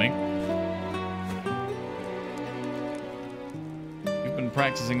 Coming. You've been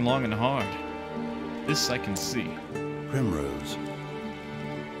practicing long and hard. This I can see. Primrose.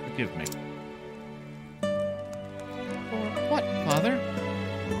 Forgive me. For what, Father?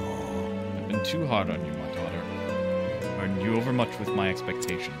 I've been too hard on you, my daughter. Burdened you overmuch with my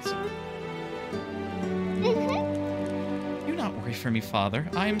expectations. Do not worry for me, Father.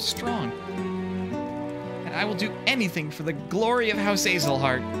 I am strong. And I will do anything for the glory of House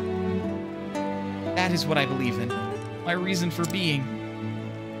Hazelheart. That is what I believe in. My reason for being.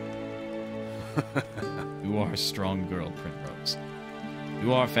 You are a strong girl, Primrose.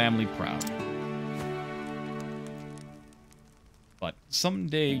 You are family proud. But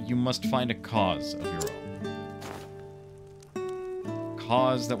someday you must find a cause of your own. A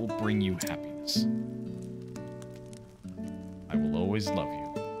cause that will bring you happiness. I will always love you.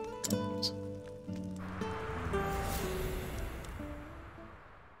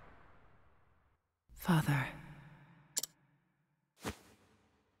 Father.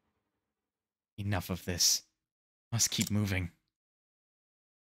 Enough of this. Must keep moving.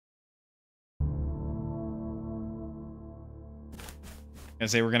 I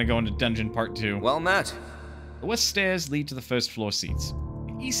say we're gonna go into dungeon part 2. Well met. The west stairs lead to the first floor seats.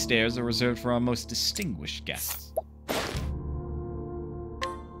 The east stairs are reserved for our most distinguished guests.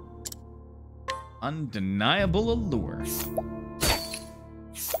 Undeniable allure.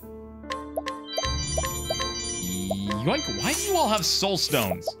 Yoink, why do you all have soul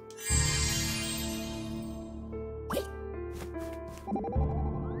stones?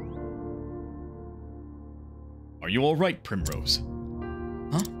 Are you all right, Primrose?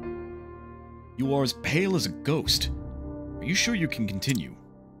 Huh? You are as pale as a ghost. Are you sure you can continue?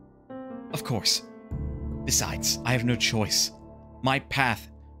 Of course. Besides, I have no choice. My path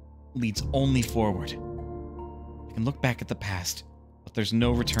leads only forward. I can look back at the past, but there's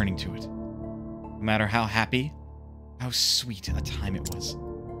no returning to it. No matter how happy, how sweet a time it was.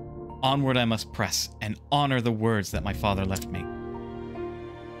 Onward I must press and honor the words that my father left me.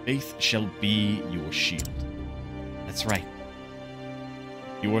 Faith shall be your shield. That's right.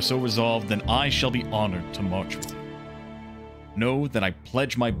 You are so resolved, then I shall be honored to march with you. Know that I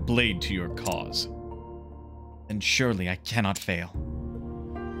pledge my blade to your cause. Then surely I cannot fail.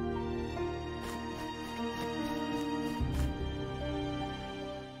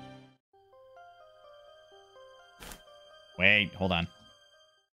 Wait, hold on.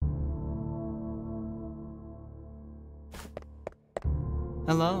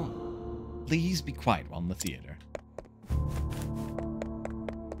 Hello. Please be quiet while in the theater.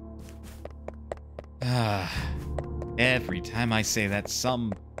 Every time I say that,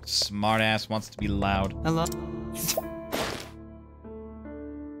 some smartass wants to be loud. Hello.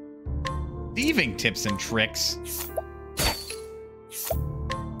 Thieving tips and tricks.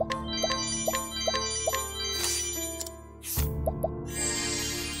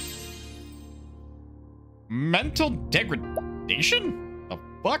 Mental degradation? The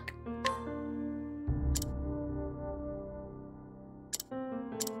fuck?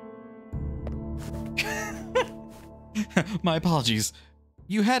 My apologies.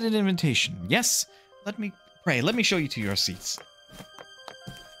 You had an invitation, yes? Let me show you to your seats.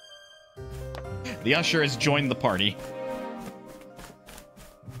 The usher has joined the party.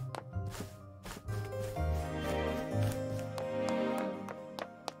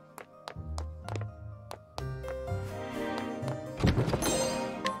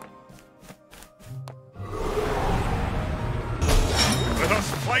 Let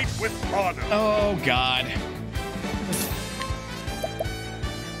us fight with honor. Oh, God.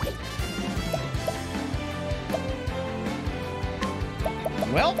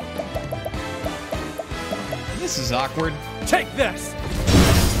 Well, this is awkward. Take this!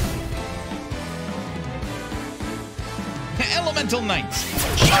 Elemental Knights.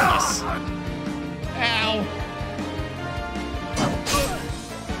 Genius. Ow.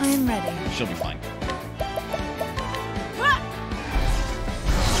 I am ready. She'll be fine.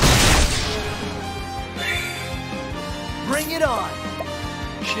 Bring it on!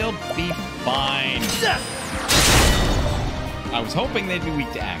 She'll be fine. I was hoping they'd be weak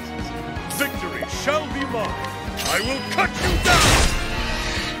to axes. Victory shall be mine. I will cut you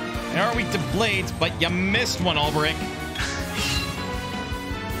down. They are weak to blades, but you missed one, Ulbrich.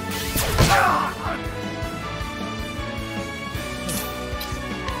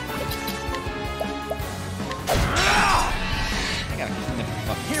 I gotta clean the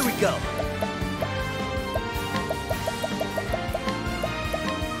fuck. Here we go.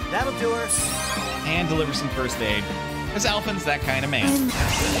 That'll do her. And deliver some first aid. Because Alphin's that kind of man.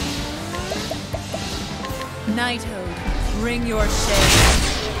 Knighthood, bring your shade.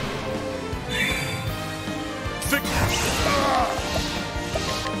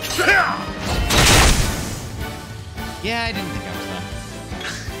 Yeah, I didn't think I was done.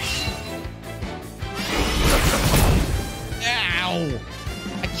 Ow!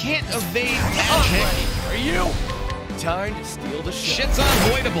 I can't evade magic. Are you? Time to steal the show. Shit's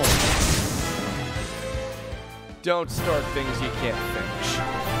unavoidable. Don't start things you can't finish.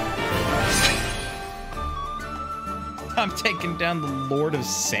 I'm taking down the Lord of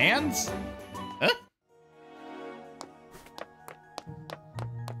Sands? Huh?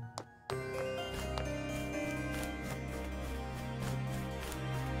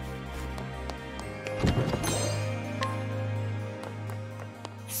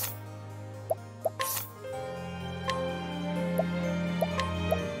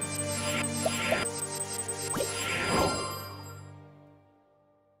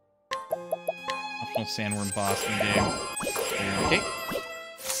 Optional Sandworm Boston game. Okay.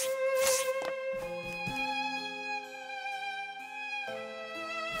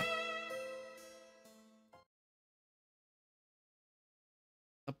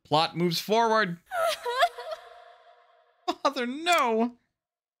 The plot moves forward. Father, no.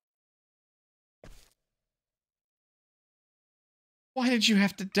 Why did you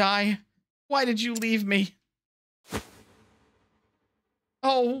have to die? Why did you leave me?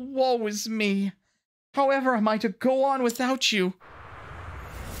 Oh, woe is me. However am I to go on without you?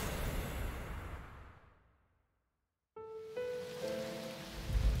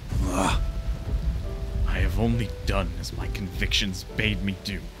 I have only done as my convictions bade me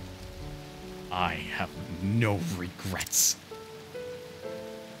do. I have no regrets.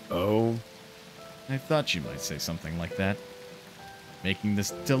 Oh? I thought you might say something like that. Making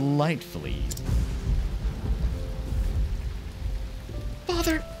this delightfully easy.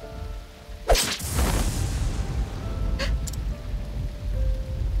 Father!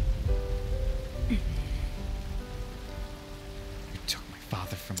 You took my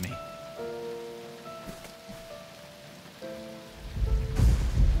father from me.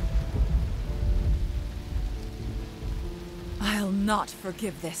 I'll not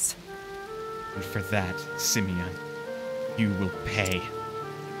forgive this. And for that, Simeon, you will pay.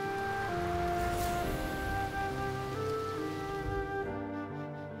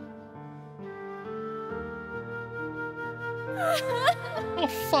 Oh,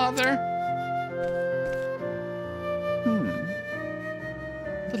 Father.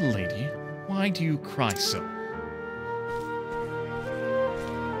 Little lady, why do you cry so?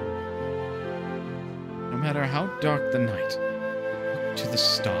 No matter how dark the night, look to the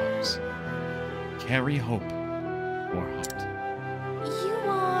stars. Carry hope or heart. You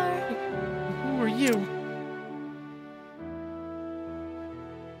are... Who are you?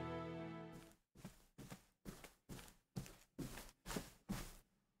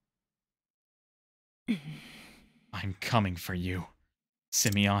 I'm coming for you,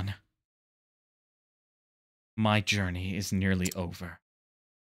 Simeon. My journey is nearly over.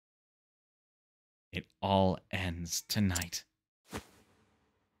 It all ends tonight.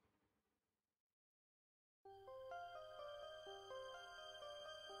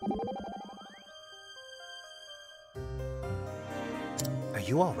 Are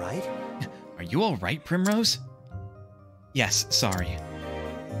you all right? Are you all right, Primrose? Yes, sorry.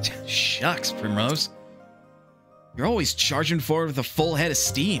 Shucks, Primrose. You're always charging forward with a full head of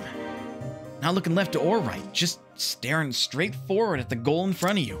steam. Not looking left or right, just staring straight forward at the goal in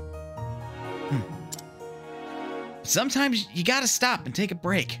front of you. Sometimes you gotta stop and take a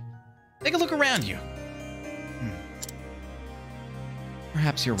break. Take a look around you.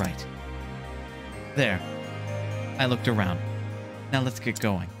 Perhaps you're right. There. I looked around. Now let's get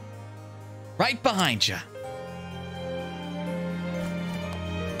going. Right behind you.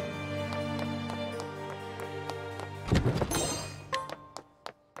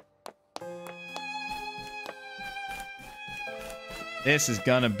 This is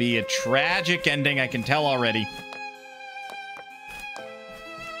gonna be a tragic ending, I can tell already.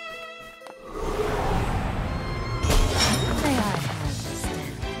 May I have this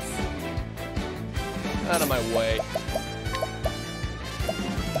dance? Out of my way.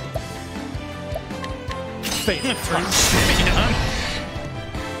 From Simeon.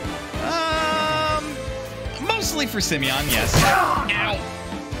 Mostly for Simeon, yes. Ow.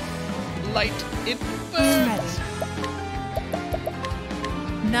 Light, it burns.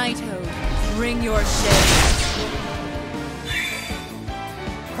 Knighthood, bring your shade.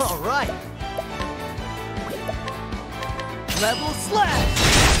 All right. Level slash.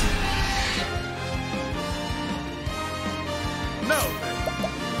 Now then,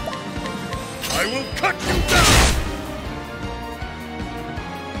 I will cut you down!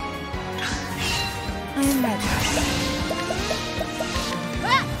 I am ready.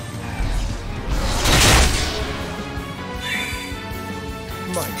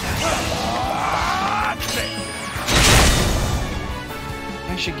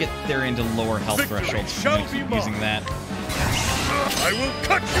 I should get there into lower health Victory thresholds shall from be using mine. that. I will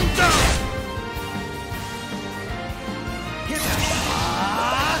cut you down!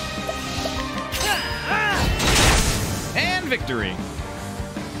 And victory.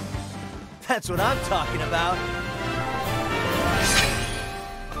 That's what I'm talking about.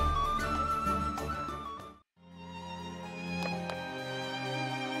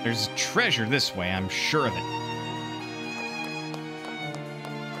 There's treasure this way, I'm sure of it.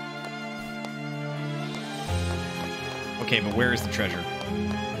 Okay, but where is the treasure?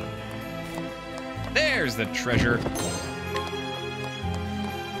 There's the treasure.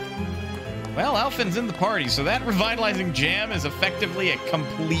 Well, Alphin's in the party, so that revitalizing jam is effectively a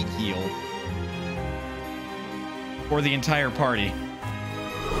complete heal for the entire party.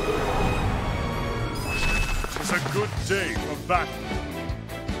 It's a good day for battle.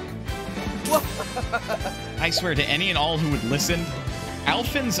 I swear to any and all who would listen,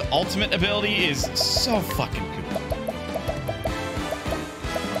 Alphin's ultimate ability is so fucking good.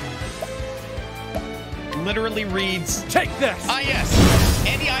 Literally reads, Take this! ah yes,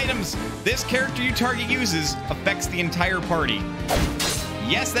 any items this character you target uses affects the entire party.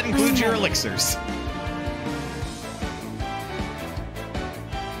 Yes, that includes your elixirs.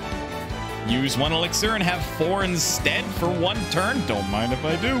 Use one elixir and have 4 instead for 1 turn. Don't mind if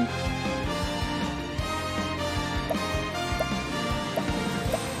I do.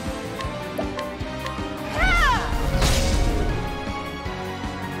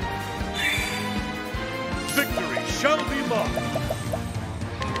 Victory shall be mine.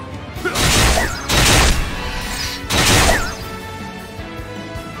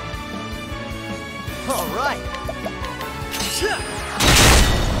 All right.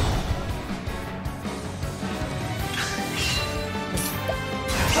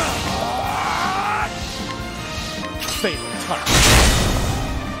 Fatal touch.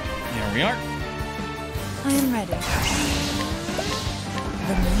 There we are. I am ready.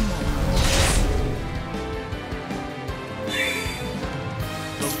 The moonlight.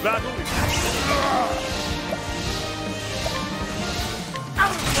 The battle is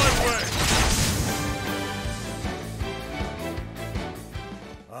out of my way.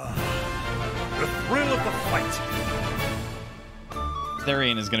 fight.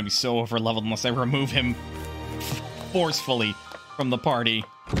 Therian is going to be so over-leveled unless I remove him forcefully from the party.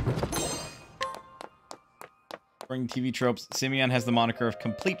 Bring TV tropes. Simeon has the moniker of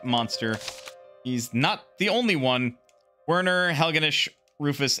complete monster. He's not the only one. Werner, Helganish,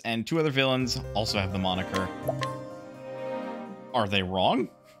 Rufus, and 2 other villains also have the moniker. Are they wrong?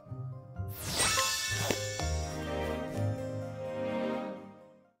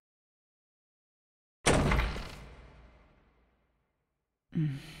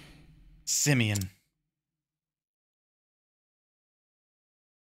 Simeon.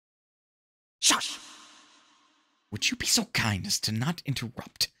 Shush! Would you be so kind as to not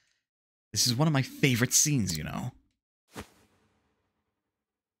interrupt? This is one of my favorite scenes, you know.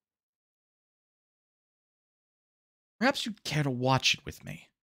 Perhaps you'd care to watch it with me.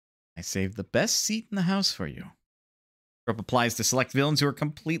 I saved the best seat in the house for you. Trope applies to select villains who are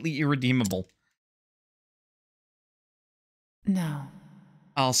completely irredeemable. No.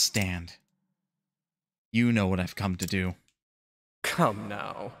 I'll stand. You know what I've come to do. Come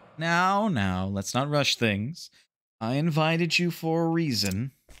now. Now, let's not rush things. I invited you for a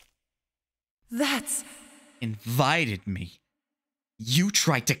reason. That's... Invited me? You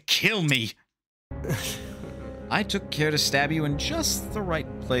tried to kill me! I took care to stab you in just the right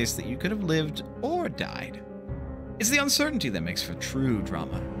place that you could have lived or died. It's the uncertainty that makes for true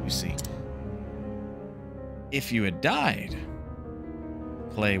drama, you see. If you had died,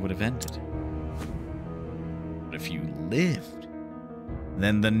 the play would have ended. But if you lived,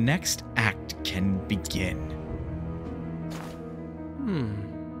 then the next act can begin.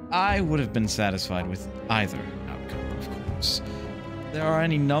 I would have been satisfied with either outcome, of course. There are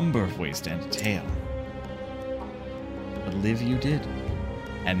any number of ways to end a tale. But live you did.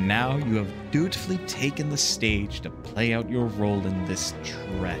 And now you have dutifully taken the stage to play out your role in this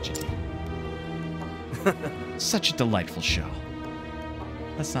tragedy. Such a delightful show.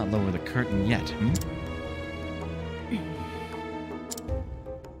 Let's not lower the curtain yet, hmm?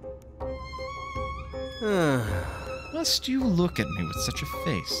 Must you look at me with such a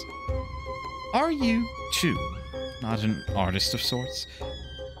face? Are you, too, not an artist of sorts?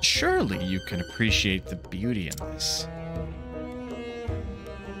 Surely you can appreciate the beauty in this.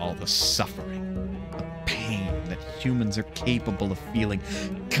 All the suffering, the pain that humans are capable of feeling,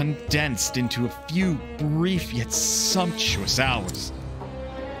 condensed into a few brief yet sumptuous hours.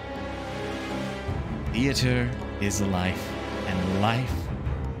 Theater is life, and life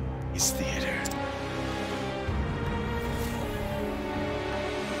is theater.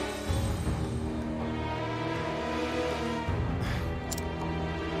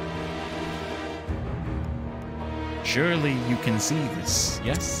 Surely you can see this,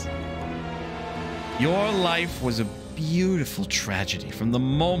 yes? Your life was a beautiful tragedy from the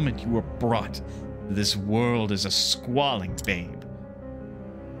moment you were brought to this world as a squalling babe.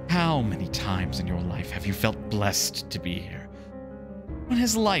 How many times in your life have you felt blessed to be here? When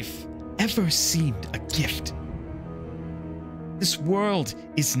has life ever seemed a gift? This world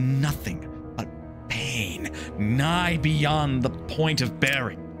is nothing but pain, nigh beyond the point of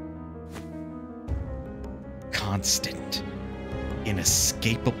bearing. Constant,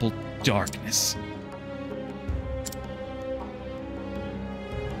 inescapable darkness.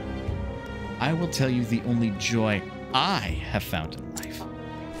 I will tell you the only joy I have found in life.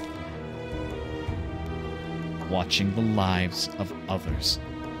 Watching the lives of others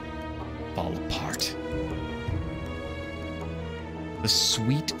fall apart. The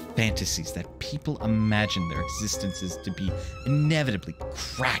sweet fantasies that people imagine their existences to be inevitably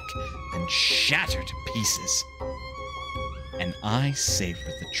crack and shatter to pieces. And I savor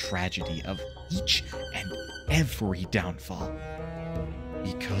the tragedy of each and every downfall.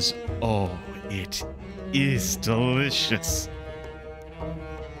 Because, oh, it is delicious.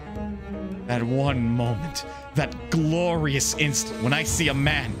 That one moment, that glorious instant when I see a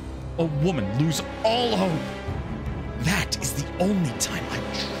man, a woman lose all hope. That is the only time I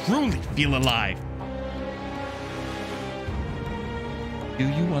truly feel alive. Do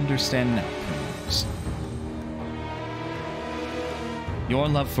you understand now, Primrose? Your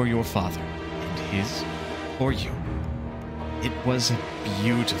love for your father and his for you. It was a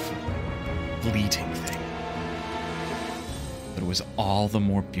beautiful, fleeting thing. But it was all the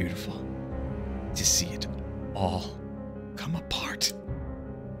more beautiful to see it all come apart.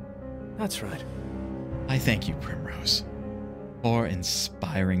 That's right. I thank you, Primrose, for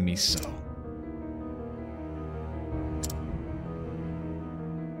inspiring me so.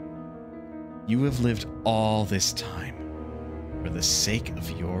 You have lived all this time for the sake of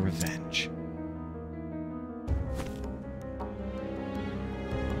your revenge.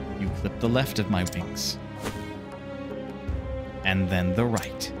 You clip the left of my wings. And then the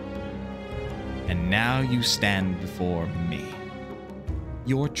right. And now you stand before me,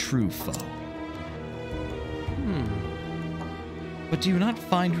 your true foe. But do you not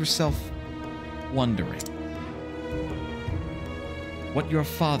find yourself wondering what your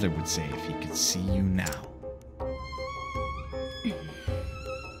father would say if he could see you now?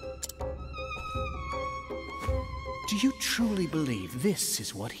 Do you truly believe this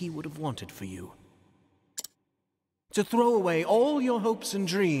is what he would have wanted for you? To throw away all your hopes and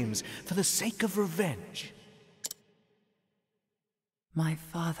dreams for the sake of revenge? My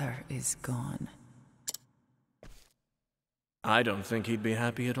father is gone. I don't think he'd be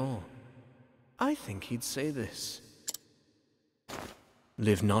happy at all. I think he'd say this.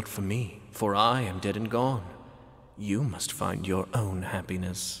 Live not for me, for I am dead and gone. You must find your own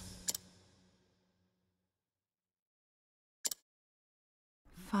happiness.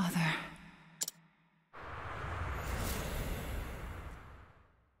 Father.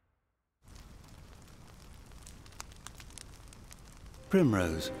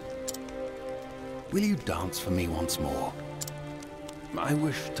 Primrose, will you dance for me once more? I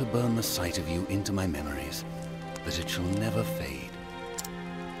wish to burn the sight of you into my memories, that it shall never fade.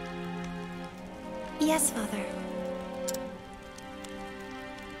 Yes, Father.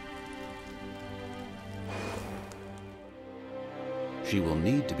 She will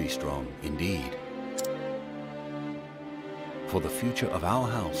need to be strong, indeed. For the future of our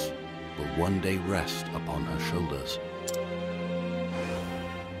house will one day rest upon her shoulders.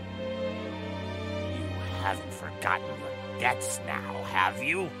 You haven't forgotten your debts now, have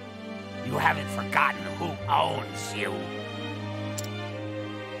you? You haven't forgotten who owns you.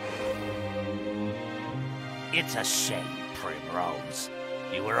 It's a shame, Primrose.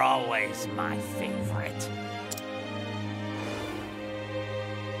 You were always my favorite.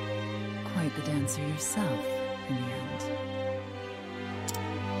 Quite the dancer yourself, in the end.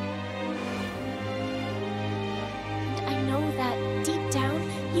 And I know that, deep down,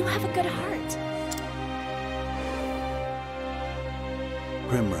 you have a good heart.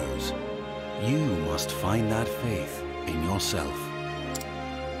 Primrose, you must find that faith in yourself.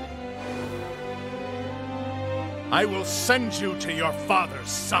 I will send you to your father's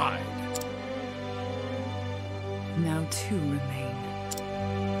side. Now two remain.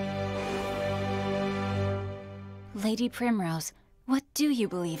 Lady Primrose, what do you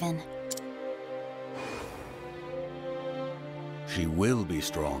believe in? She will be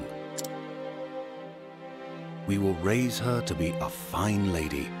strong. We will raise her to be a fine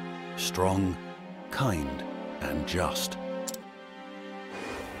lady, strong, kind, and just.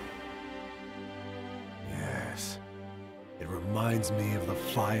 Yes. It reminds me of the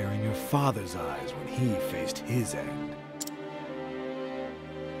fire in your father's eyes when he faced his end.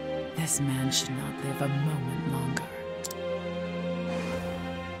 This man should not live a moment longer.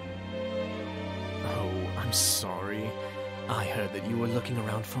 Oh, I'm sorry. I heard that you were looking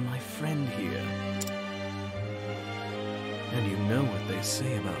around for my friend here. And you know what they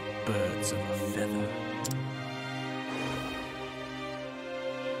say about birds of a feather.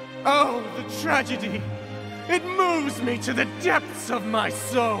 Oh, the tragedy! It moves me to the depths of my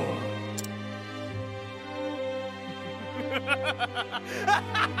soul!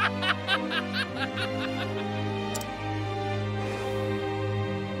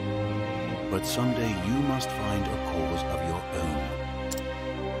 But someday you must find a cause of your own.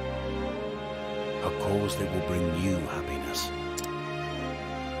 A cause that will bring you happiness.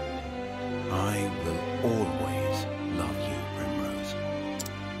 I will always love you, Primrose.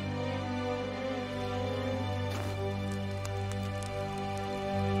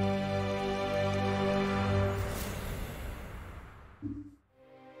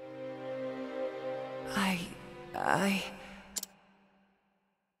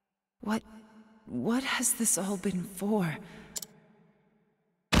 What has this all been for?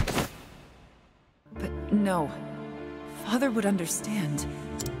 But no, Father would understand.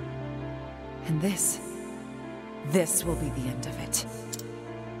 And this will be the end of it.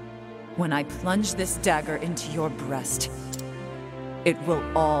 When I plunge this dagger into your breast, it will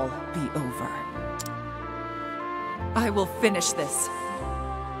all be over. I will finish this.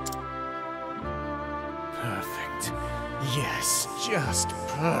 Perfect. Yes, just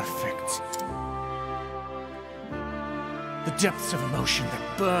perfect. The depths of emotion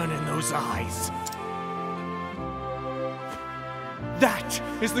that burn in those eyes. That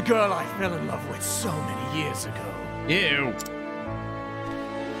is the girl I fell in love with so many years ago. Ew.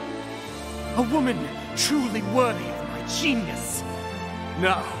 A woman truly worthy of my genius.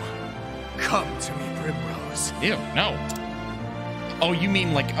 Now, come to me, Primrose. Ew, no. Oh, you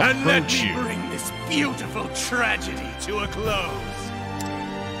mean like And let approach me you? bring this beautiful tragedy to a close.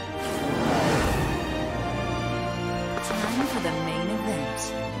 Time for the main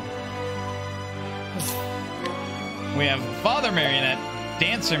event. We have Father Marionette,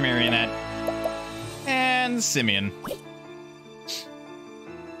 Dancer Marionette, and Simeon.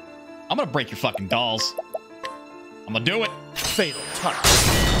 I'm gonna break your fucking dolls. I'm gonna do it. Fatal touch.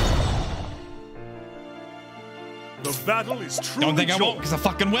 The battle is truly Don't think I won't, because I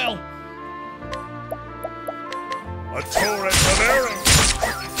fucking will. a torrent of arrows.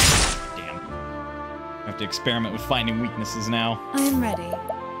 Damn. I have to experiment with finding weaknesses now. I am ready.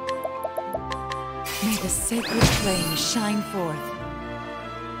 May the sacred flame shine forth.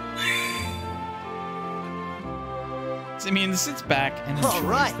 Simeon sits back and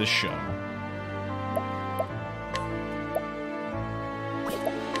enjoys the show.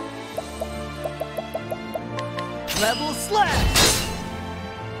 Level slash!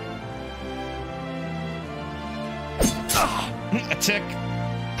 A tick.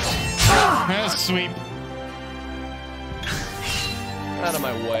 A sweep. Out of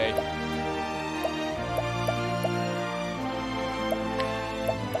my way.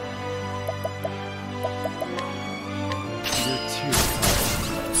 You're too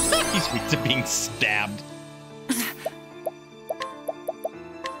kind. He's weak to being stabbed.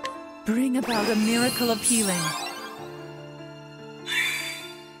 Bring about a miracle of healing.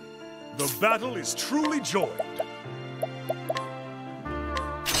 The battle is truly joined.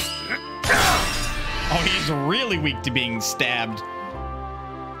 Oh, he's really weak to being stabbed.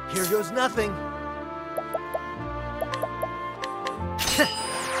 Here goes nothing.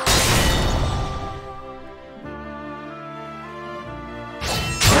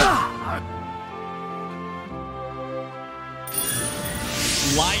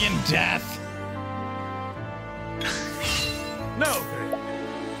 Lion death. Now then.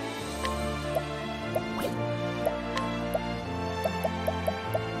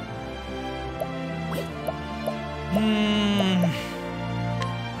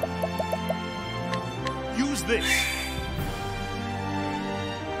 Use this.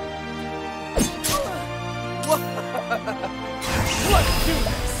 Let's do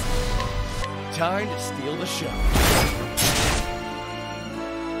this. Time to steal the show.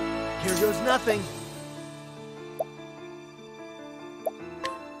 Here goes nothing.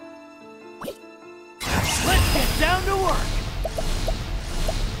 Let's get down to work.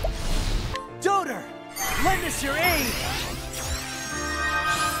 Doter, lend us your aid.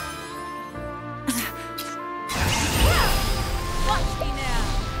 Watch me now.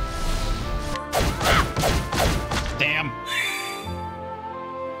 Damn.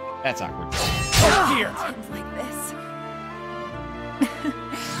 That's awkward. Here. Times like this.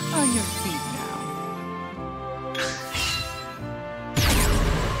 On your feet now.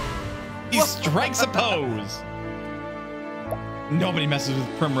 He strikes a pose. Nobody messes with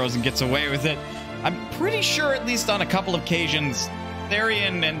Primrose and gets away with it. I'm pretty sure, at least on a couple of occasions,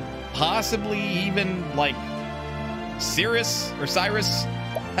 Therian and possibly even like Cyrus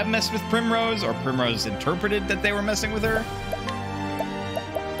have messed with Primrose, or Primrose interpreted that they were messing with her.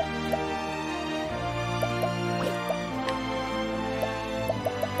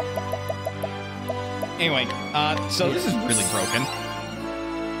 Anyway, so this is really broken.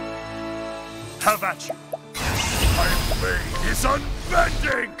 Have at you. My blade is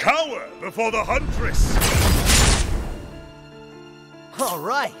unbending. Cower before the huntress. All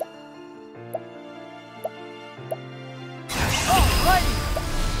right. Alrighty.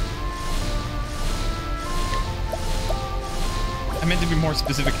 I meant to be more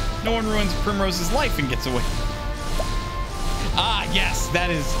specific. No one ruins Primrose's life and gets away. Ah, yes,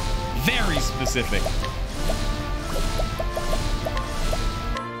 that is very specific.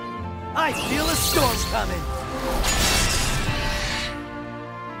 I feel a storm coming.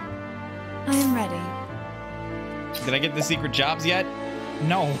 I am ready. Did I get the secret jobs yet?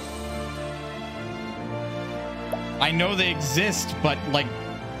 No. I know they exist, but like...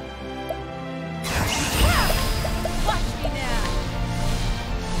 Watch me now.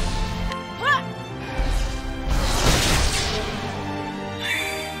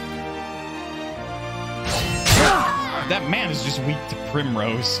 That man is just weak to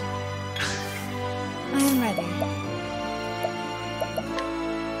Primrose. I am ready.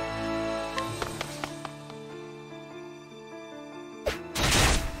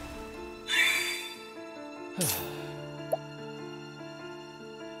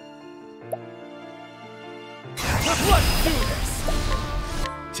 Let's do this.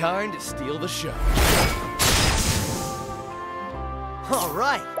 Time to steal the show. All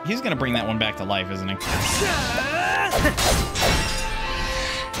right. He's gonna bring that one back to life, isn't he?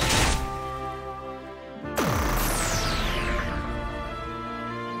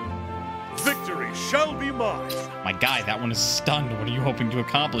 Victory shall be mine. My guy, that one is stunned. What are you hoping to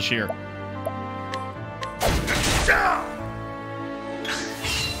accomplish here?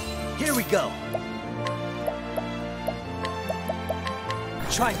 Here we go.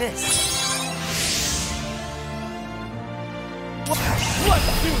 Try this.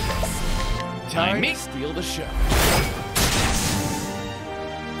 Let's do this. Time me. to steal the show.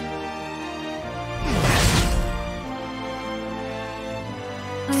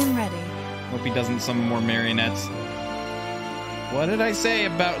 I am ready. Hope he doesn't summon more marionettes. What did I say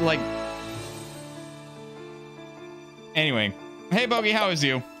about, like... Anyway. Hey, Bogey, how is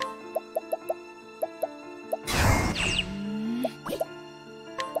you?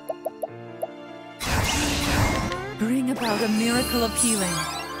 Bring about a miracle of healing.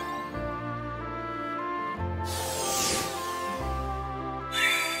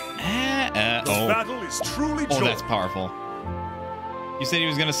 The battle is truly Oh, joy. that's powerful. You said he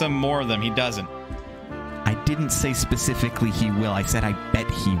was going to summon more of them. He doesn't. I didn't say specifically he will. I said I bet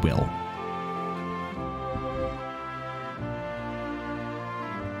he will.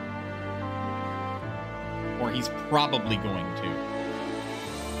 Or he's probably going to.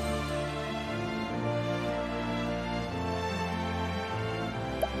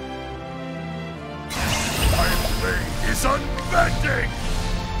 My blade is unbending.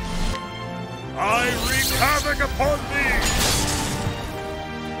 I wreak havoc upon thee.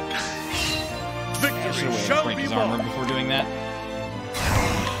 I should Victory have shall break be his armor mine. before doing that.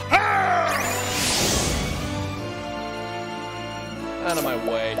 Out of my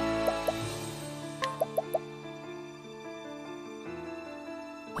way.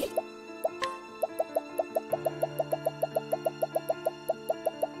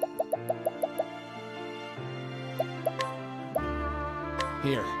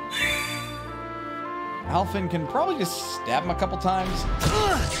 Here. Alphen can probably just stab him a couple times.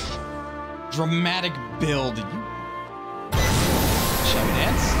 Dramatic build. You shove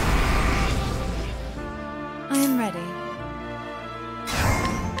dance? I am ready.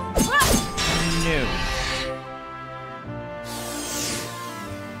 No.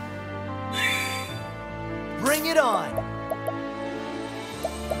 Bring it on.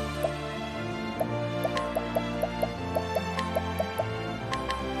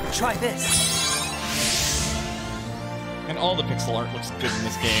 Try this. And all the pixel art looks good in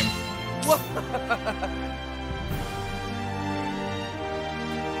this game.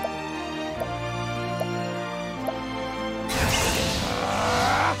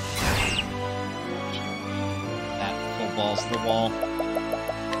 That full balls to the wall.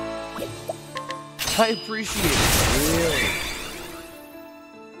 I appreciate it. Really.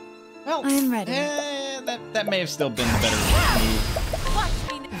 Well, I am ready. That may have still been the better move.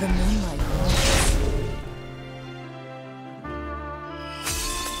 The moonlight glows.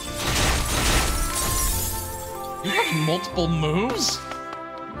 You have multiple moves?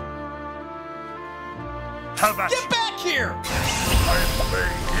 Have at Get back here! My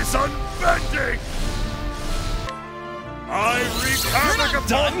blade is unbending. I wreak havoc not upon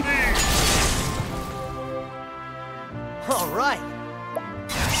done. thee. All right.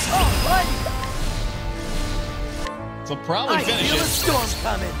 All right. So probably I finish feel a it. storm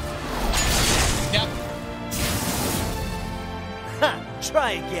coming. Yep. Ha!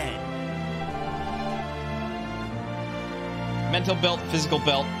 Try again. Mental belt, physical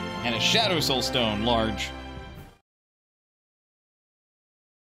belt, and a Shadow Soul Stone, large.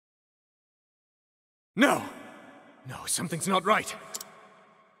 No! No, something's not right.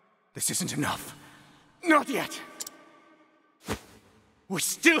 This isn't enough. Not yet! We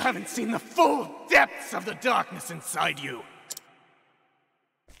still haven't seen the full depths of the darkness inside you.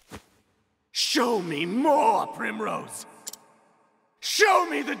 Show me more, Primrose! Show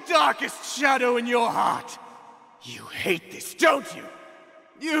me the darkest shadow in your heart! You hate this, don't you?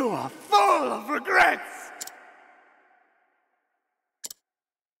 You are full of regrets!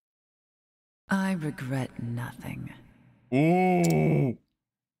 I regret nothing. Ooh.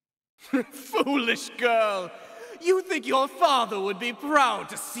 Foolish girl! You think your father would be proud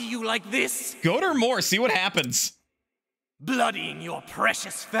to see you like this? Goad her more, see what happens. Bloodying your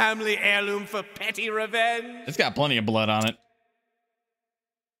precious family heirloom for petty revenge? It's got plenty of blood on it.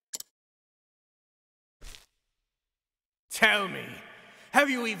 Tell me, have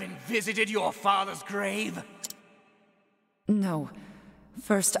you even visited your father's grave? No.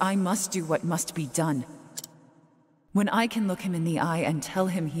 First, I must do what must be done. When I can look him in the eye and tell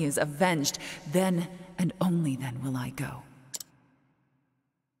him he is avenged, then and only then will I go.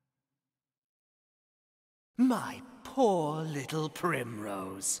 My poor little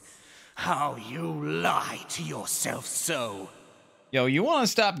Primrose. How you lie to yourself so. Yo, you want to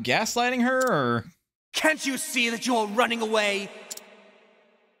stop gaslighting her, or? Can't you see that you're running away?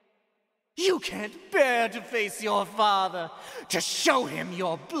 You can't bear to face your father, to show him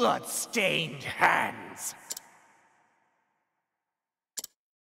your blood-stained hands.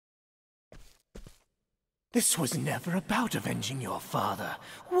 This was never about avenging your father,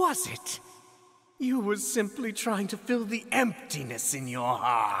 was it? You were simply trying to fill the emptiness in your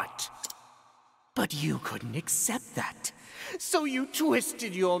heart. But you couldn't accept that, so you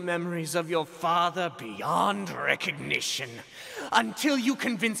twisted your memories of your father beyond recognition, until you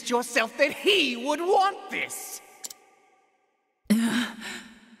convinced yourself that he would want this.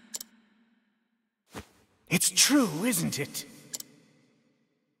 It's true, isn't it?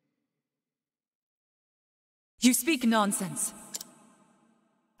 You speak nonsense.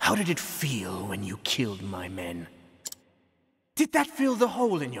 How did it feel when you killed my men? Did that fill the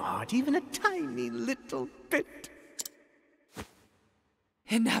hole in your heart even a tiny little bit?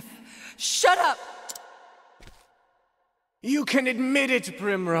 Enough. Shut up! You can admit it,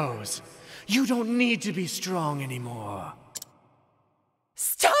 Primrose. You don't need to be strong anymore.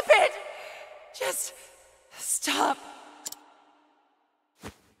 Stop it! Just stop.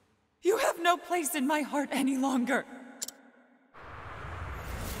 You have no place in my heart any longer.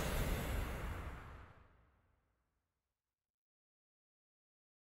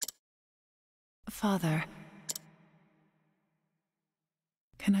 Father.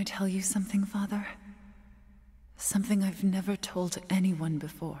 Can I tell you something, Father? Something I've never told anyone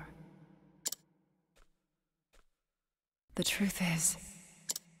before. The truth is,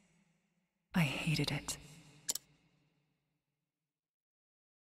 I hated it.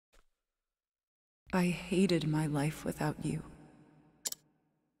 I hated my life without you.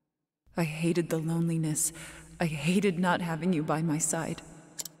 I hated the loneliness. I hated not having you by my side.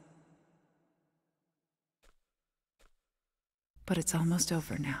 But it's almost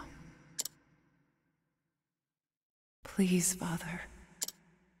over now. Please, Father.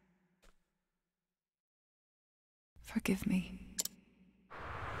 Forgive me.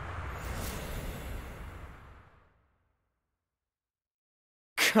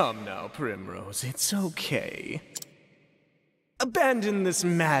 Come now, Primrose, it's okay. Abandon this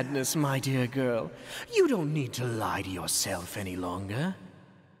madness, my dear girl. You don't need to lie to yourself any longer.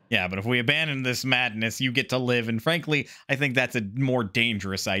 Yeah, but if we abandon this madness, you get to live, and frankly, I think that's a more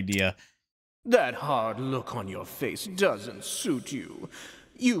dangerous idea. That hard look on your face doesn't suit you.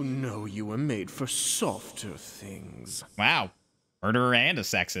 You know you were made for softer things. Wow. Murderer and a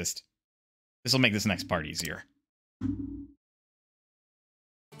sexist. This will make this next part easier.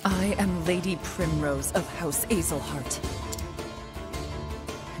 I am Lady Primrose of House Azelhart.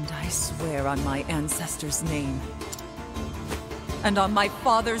 And I swear on my ancestors' name, and on my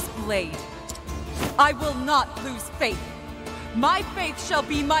father's blade, I will not lose faith. My faith shall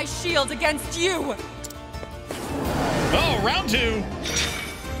be my shield against you! Oh, round two!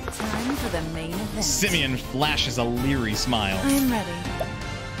 Time for the main event. Simeon flashes a leery smile. I'm ready.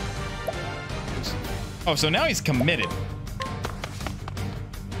 Oh, so now he's committed.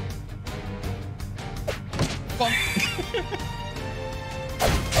 Bump.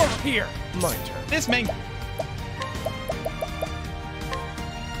 Over here! My turn. This man.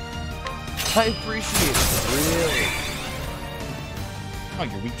 I appreciate it, really. Oh,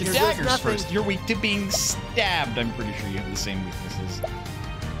 you're weak to There's daggers nothing. first. You're weak to being stabbed. I'm pretty sure you have the same weaknesses.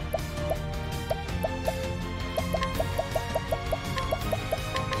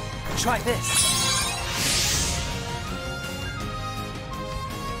 Try this.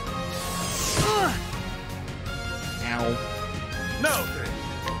 Ow. Now then.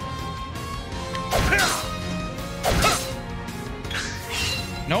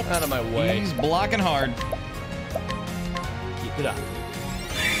 Nope. Out of my way. He's blocking hard. Keep it up.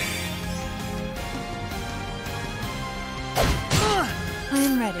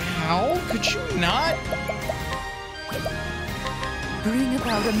 I'm ready. How could you not? Bring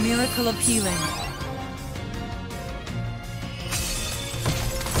about a miracle of healing.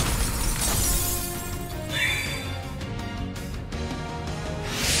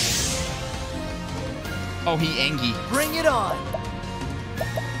 Oh, he angy. Bring it on.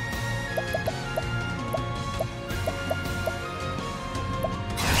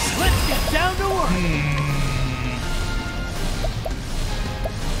 Let's get down to work.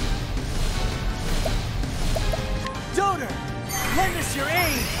 Donor, lend us your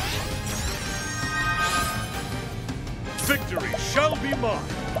aid. Victory shall be mine.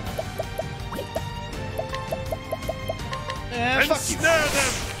 Ensnare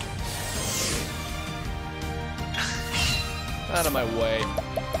them. Out of my way.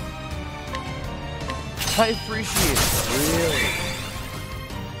 I appreciate it, really.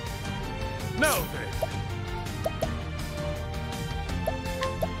 Now then.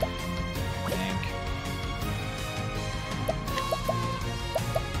 Thank.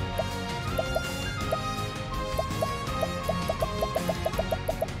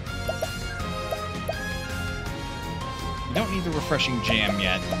 We don't need the refreshing jam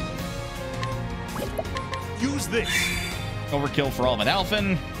yet. Use this. Overkill for Ultimate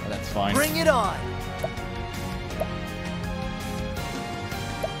Alphen. Oh, that's fine. Bring it on.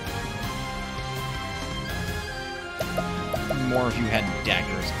 More if you had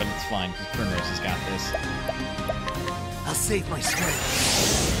daggers, but it's fine because Primrose has got this. I'll save my strength.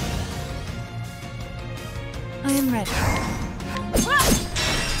 I am ready.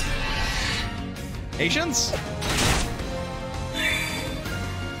 Patience?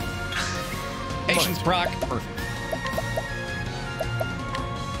 Patience proc. Perfect.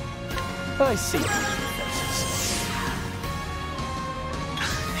 I see.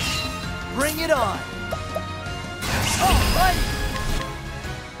 Bring it on. Alrighty.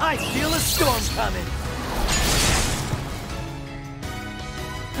 I feel a storm coming.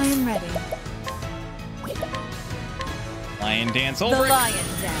 I am ready. Lion dance The over it. lion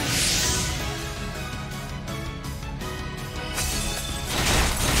dance.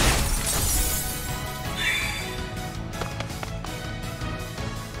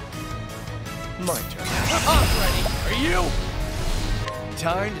 My turn. I'm ready. Are you?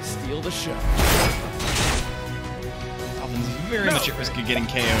 Time to steal the show. Alvin's very much at risk of getting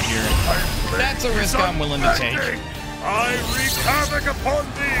KO'd here. That's a risk I'm willing to take. I wreak havoc upon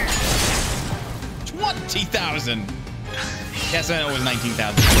thee! 20,000! Yes, I know it was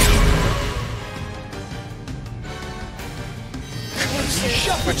 19,000.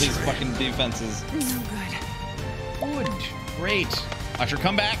 Shuffle these fucking defenses. No good. Good. Great. Usher,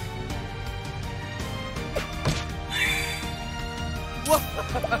 come back.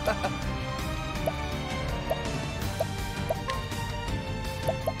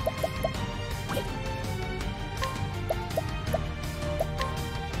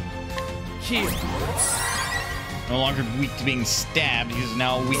 Here. No longer weak to being stabbed, he's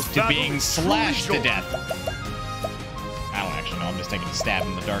now weak to being slashed to death. I don't actually know, I'm just taking a stab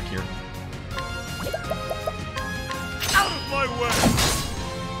in the dark here. Out of my way!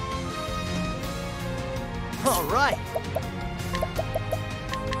 All right.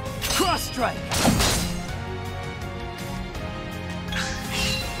 Cross strike.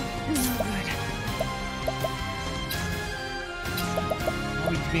 Not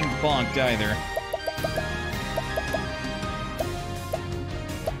weak to being bonked either.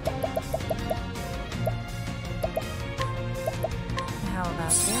 How about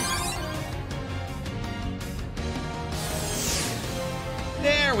this?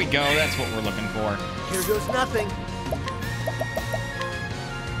 There we go, that's what we're looking for. Here goes nothing.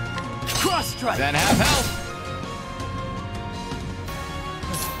 Cross strike. Does that have health?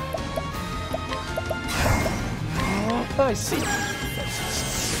 I see.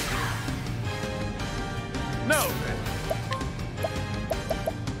 Now then.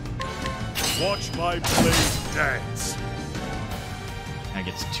 Watch my blade dance. That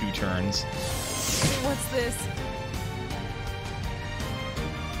gets 2 turns. What's this?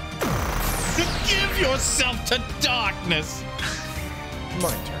 Give yourself to darkness!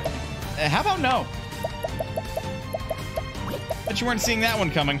 My turn. How about no? Bet you weren't seeing that one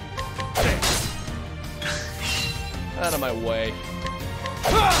coming. Out of my way.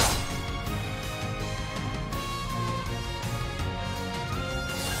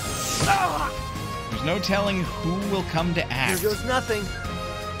 There's no telling who will come to act. Here goes nothing.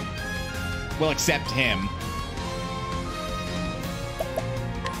 Well, except him.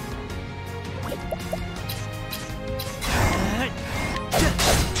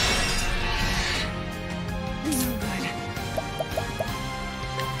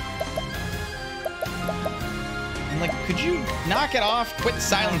 Like, could you knock it off? Quit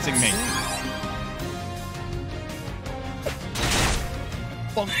silencing me.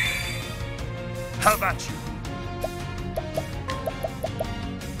 Well, How about you?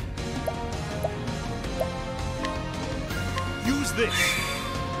 Use this.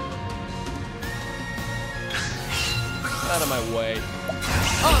 Out of my way.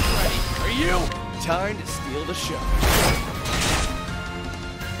 I'm ready. Are you? Time to steal the show.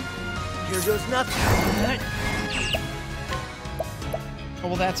 Here goes nothing. oh,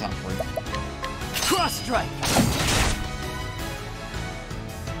 well, that's awkward. Cross strike.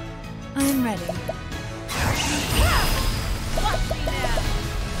 I am ready. Watch me now.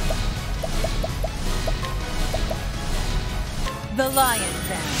 The lion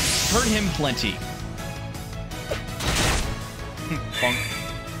dance. Hurt him plenty. Funk.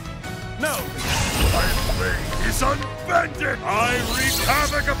 No! My blade is unbending! I wreak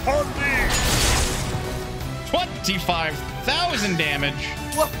havoc upon thee! 25,000 damage!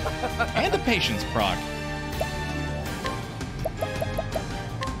 And a patience proc.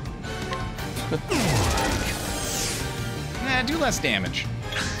 Nah, do less damage.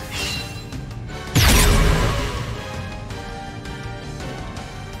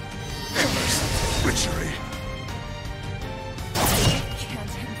 Witchery.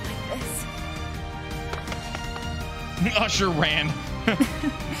 Can't end like this. Usher ran.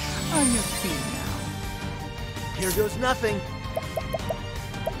 On your feet now. Here goes nothing.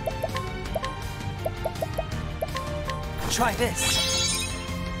 Try this.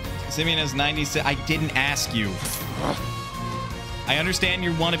 Simeon has 96. I didn't ask you. I understand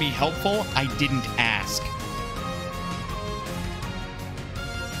you want to be helpful. I didn't ask.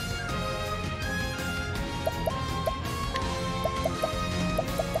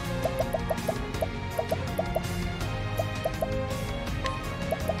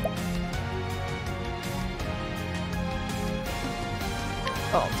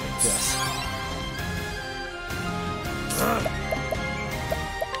 I'll take this.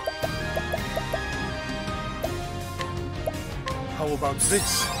 How about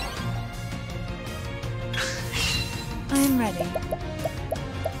this? I am ready.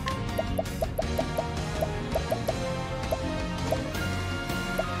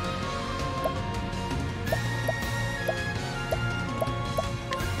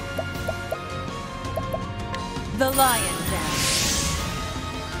 The lion dance.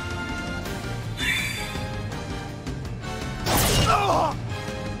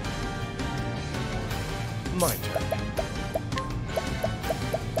 My turn.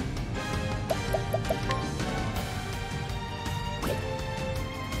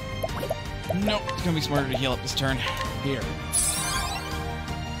 Nope, it's gonna be smarter to heal up this turn. Here.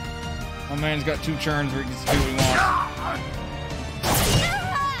 My man's got 2 turns where he gets to do what he wants.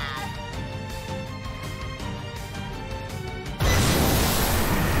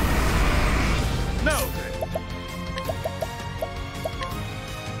 No!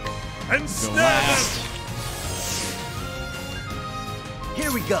 And stab him!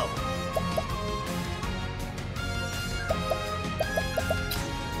 Here we go.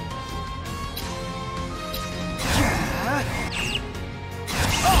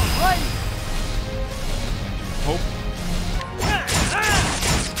 Hope.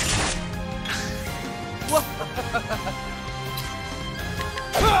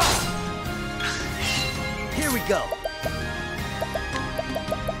 Here we go.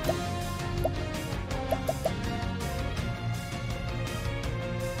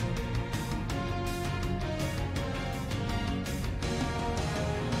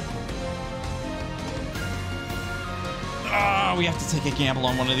 Ah, we have to take a gamble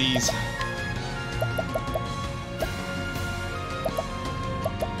on one of these.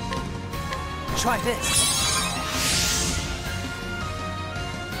 Try this.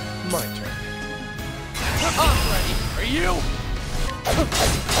 My turn. I'm ready. Are you?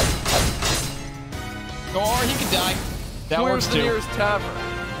 Or he could die. That Where's works the too. nearest tavern?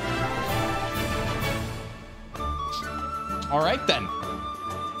 All right then.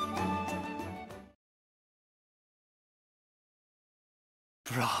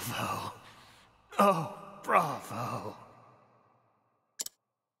 Bravo. Oh, bravo.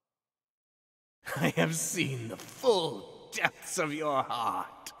 I have seen the full depths of your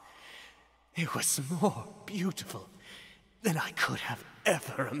heart. It was more beautiful than I could have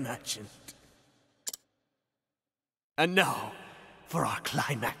ever imagined. And now, for our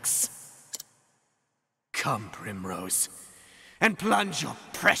climax. Come, Primrose, and plunge your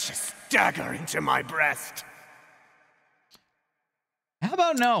precious dagger into my breast. How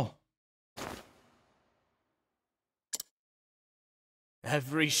about no?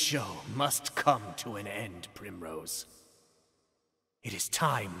 Every show must come to an end, Primrose. It is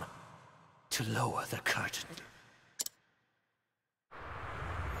time to lower the curtain.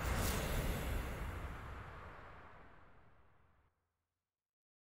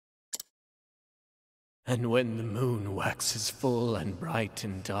 And when the moon waxes full and bright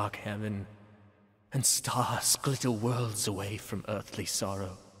in dark heaven, and stars glitter worlds away from earthly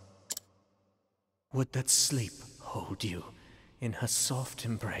sorrow, would that sleep hold you in her soft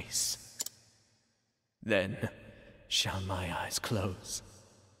embrace? Then shall my eyes close,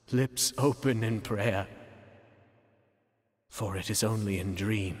 lips open in prayer, for it is only in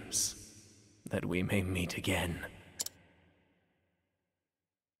dreams that we may meet again.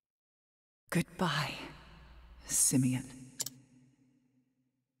 Goodbye, Simeon.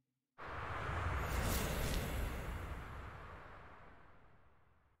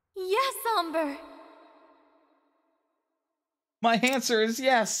 Yes! Yes, Umber. My answer is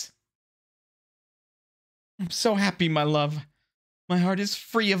yes. I'm so happy, my love. My heart is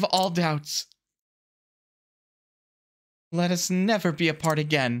free of all doubts. Let us never be apart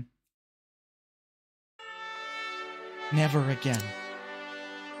again. Never again.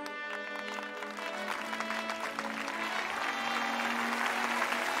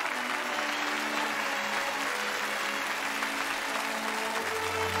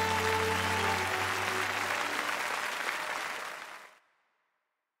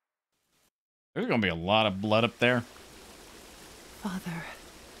 There's gonna be a lot of blood up there. Father,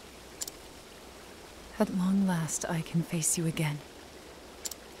 at long last I can face you again.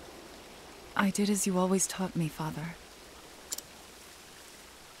 I did as you always taught me, Father.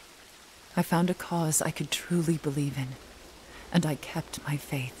 I found a cause I could truly believe in, and I kept my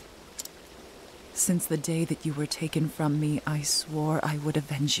faith. Since the day that you were taken from me, I swore I would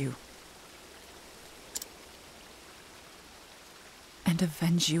avenge you. And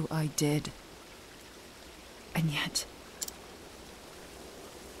avenge you I did. And yet,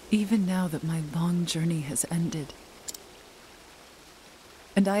 even now that my long journey has ended,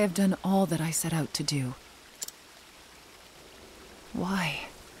 and I have done all that I set out to do, why?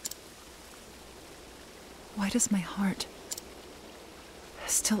 Why does my heart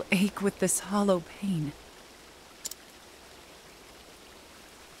still ache with this hollow pain?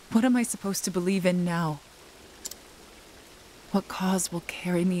 What am I supposed to believe in now? What cause will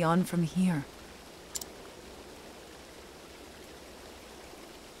carry me on from here?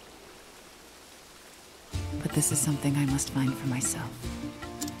 But this is something I must find for myself.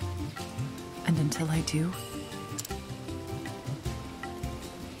 And until I do,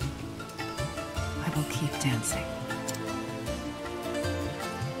 I will keep dancing.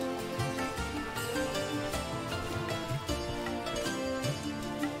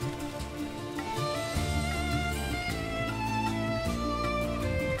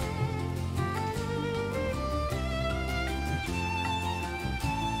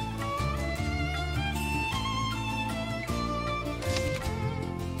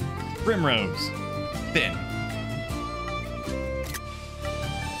 Primrose. Thin.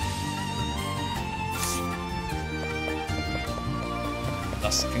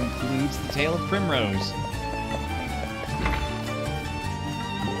 Thus concludes the tale of Primrose.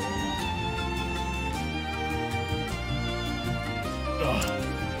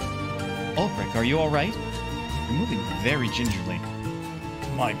 Ulrich, are you alright? You're moving very gingerly.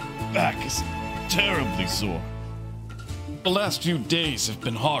 My back is terribly sore. The last few days have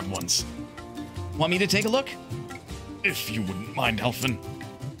been hard ones. Want me to take a look? If you wouldn't mind, Alphen.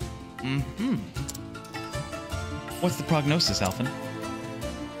 Mm-hmm. What's the prognosis, Alphen?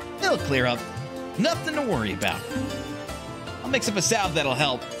 It'll clear up. Nothing to worry about. I'll mix up a salve that'll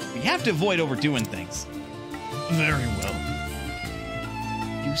help. We have to avoid overdoing things. Very well.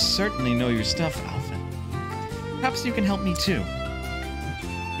 You certainly know your stuff, Alphen. Perhaps you can help me too.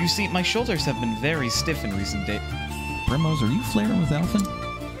 You see, my shoulders have been very stiff in recent days. Primrose, are you flirting with Alphen?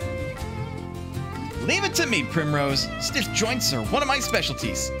 Leave it to me, Primrose. Stiff joints are one of my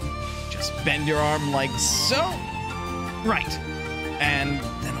specialties. Just bend your arm like so. Right. And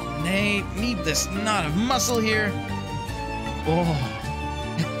then I'll need this knot of muscle here. Oh,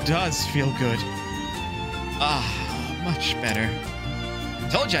 it does feel good. Ah, much better.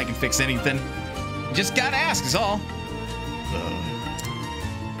 Told you I can fix anything. You just gotta ask is all.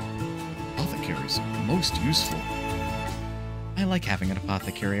 Apothecaries are most useful. I like having an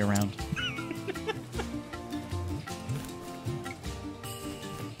apothecary around.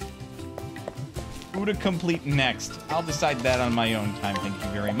 Who to complete next? I'll decide that on my own time, thank you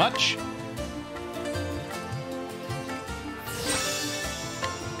very much.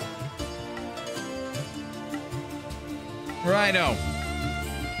 Righto.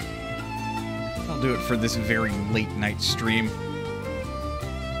 I'll do it for this very late night stream.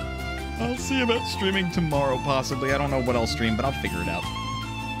 I'll see about streaming tomorrow, possibly. I don't know what I'll stream, but I'll figure it out.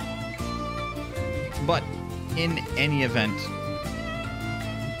 But, in any event...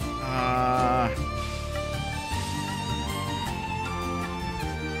 I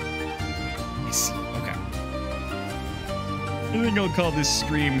see. Okay. I think I'll call this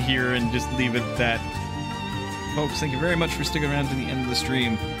stream here and just leave it at that. Folks, thank you very much for sticking around to the end of the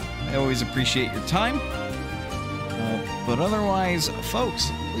stream. I always appreciate your time. But otherwise,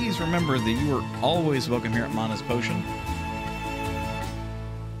 folks, please remember that you are always welcome here at Mana's Potion.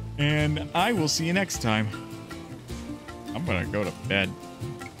 And I will see you next time. I'm gonna go to bed.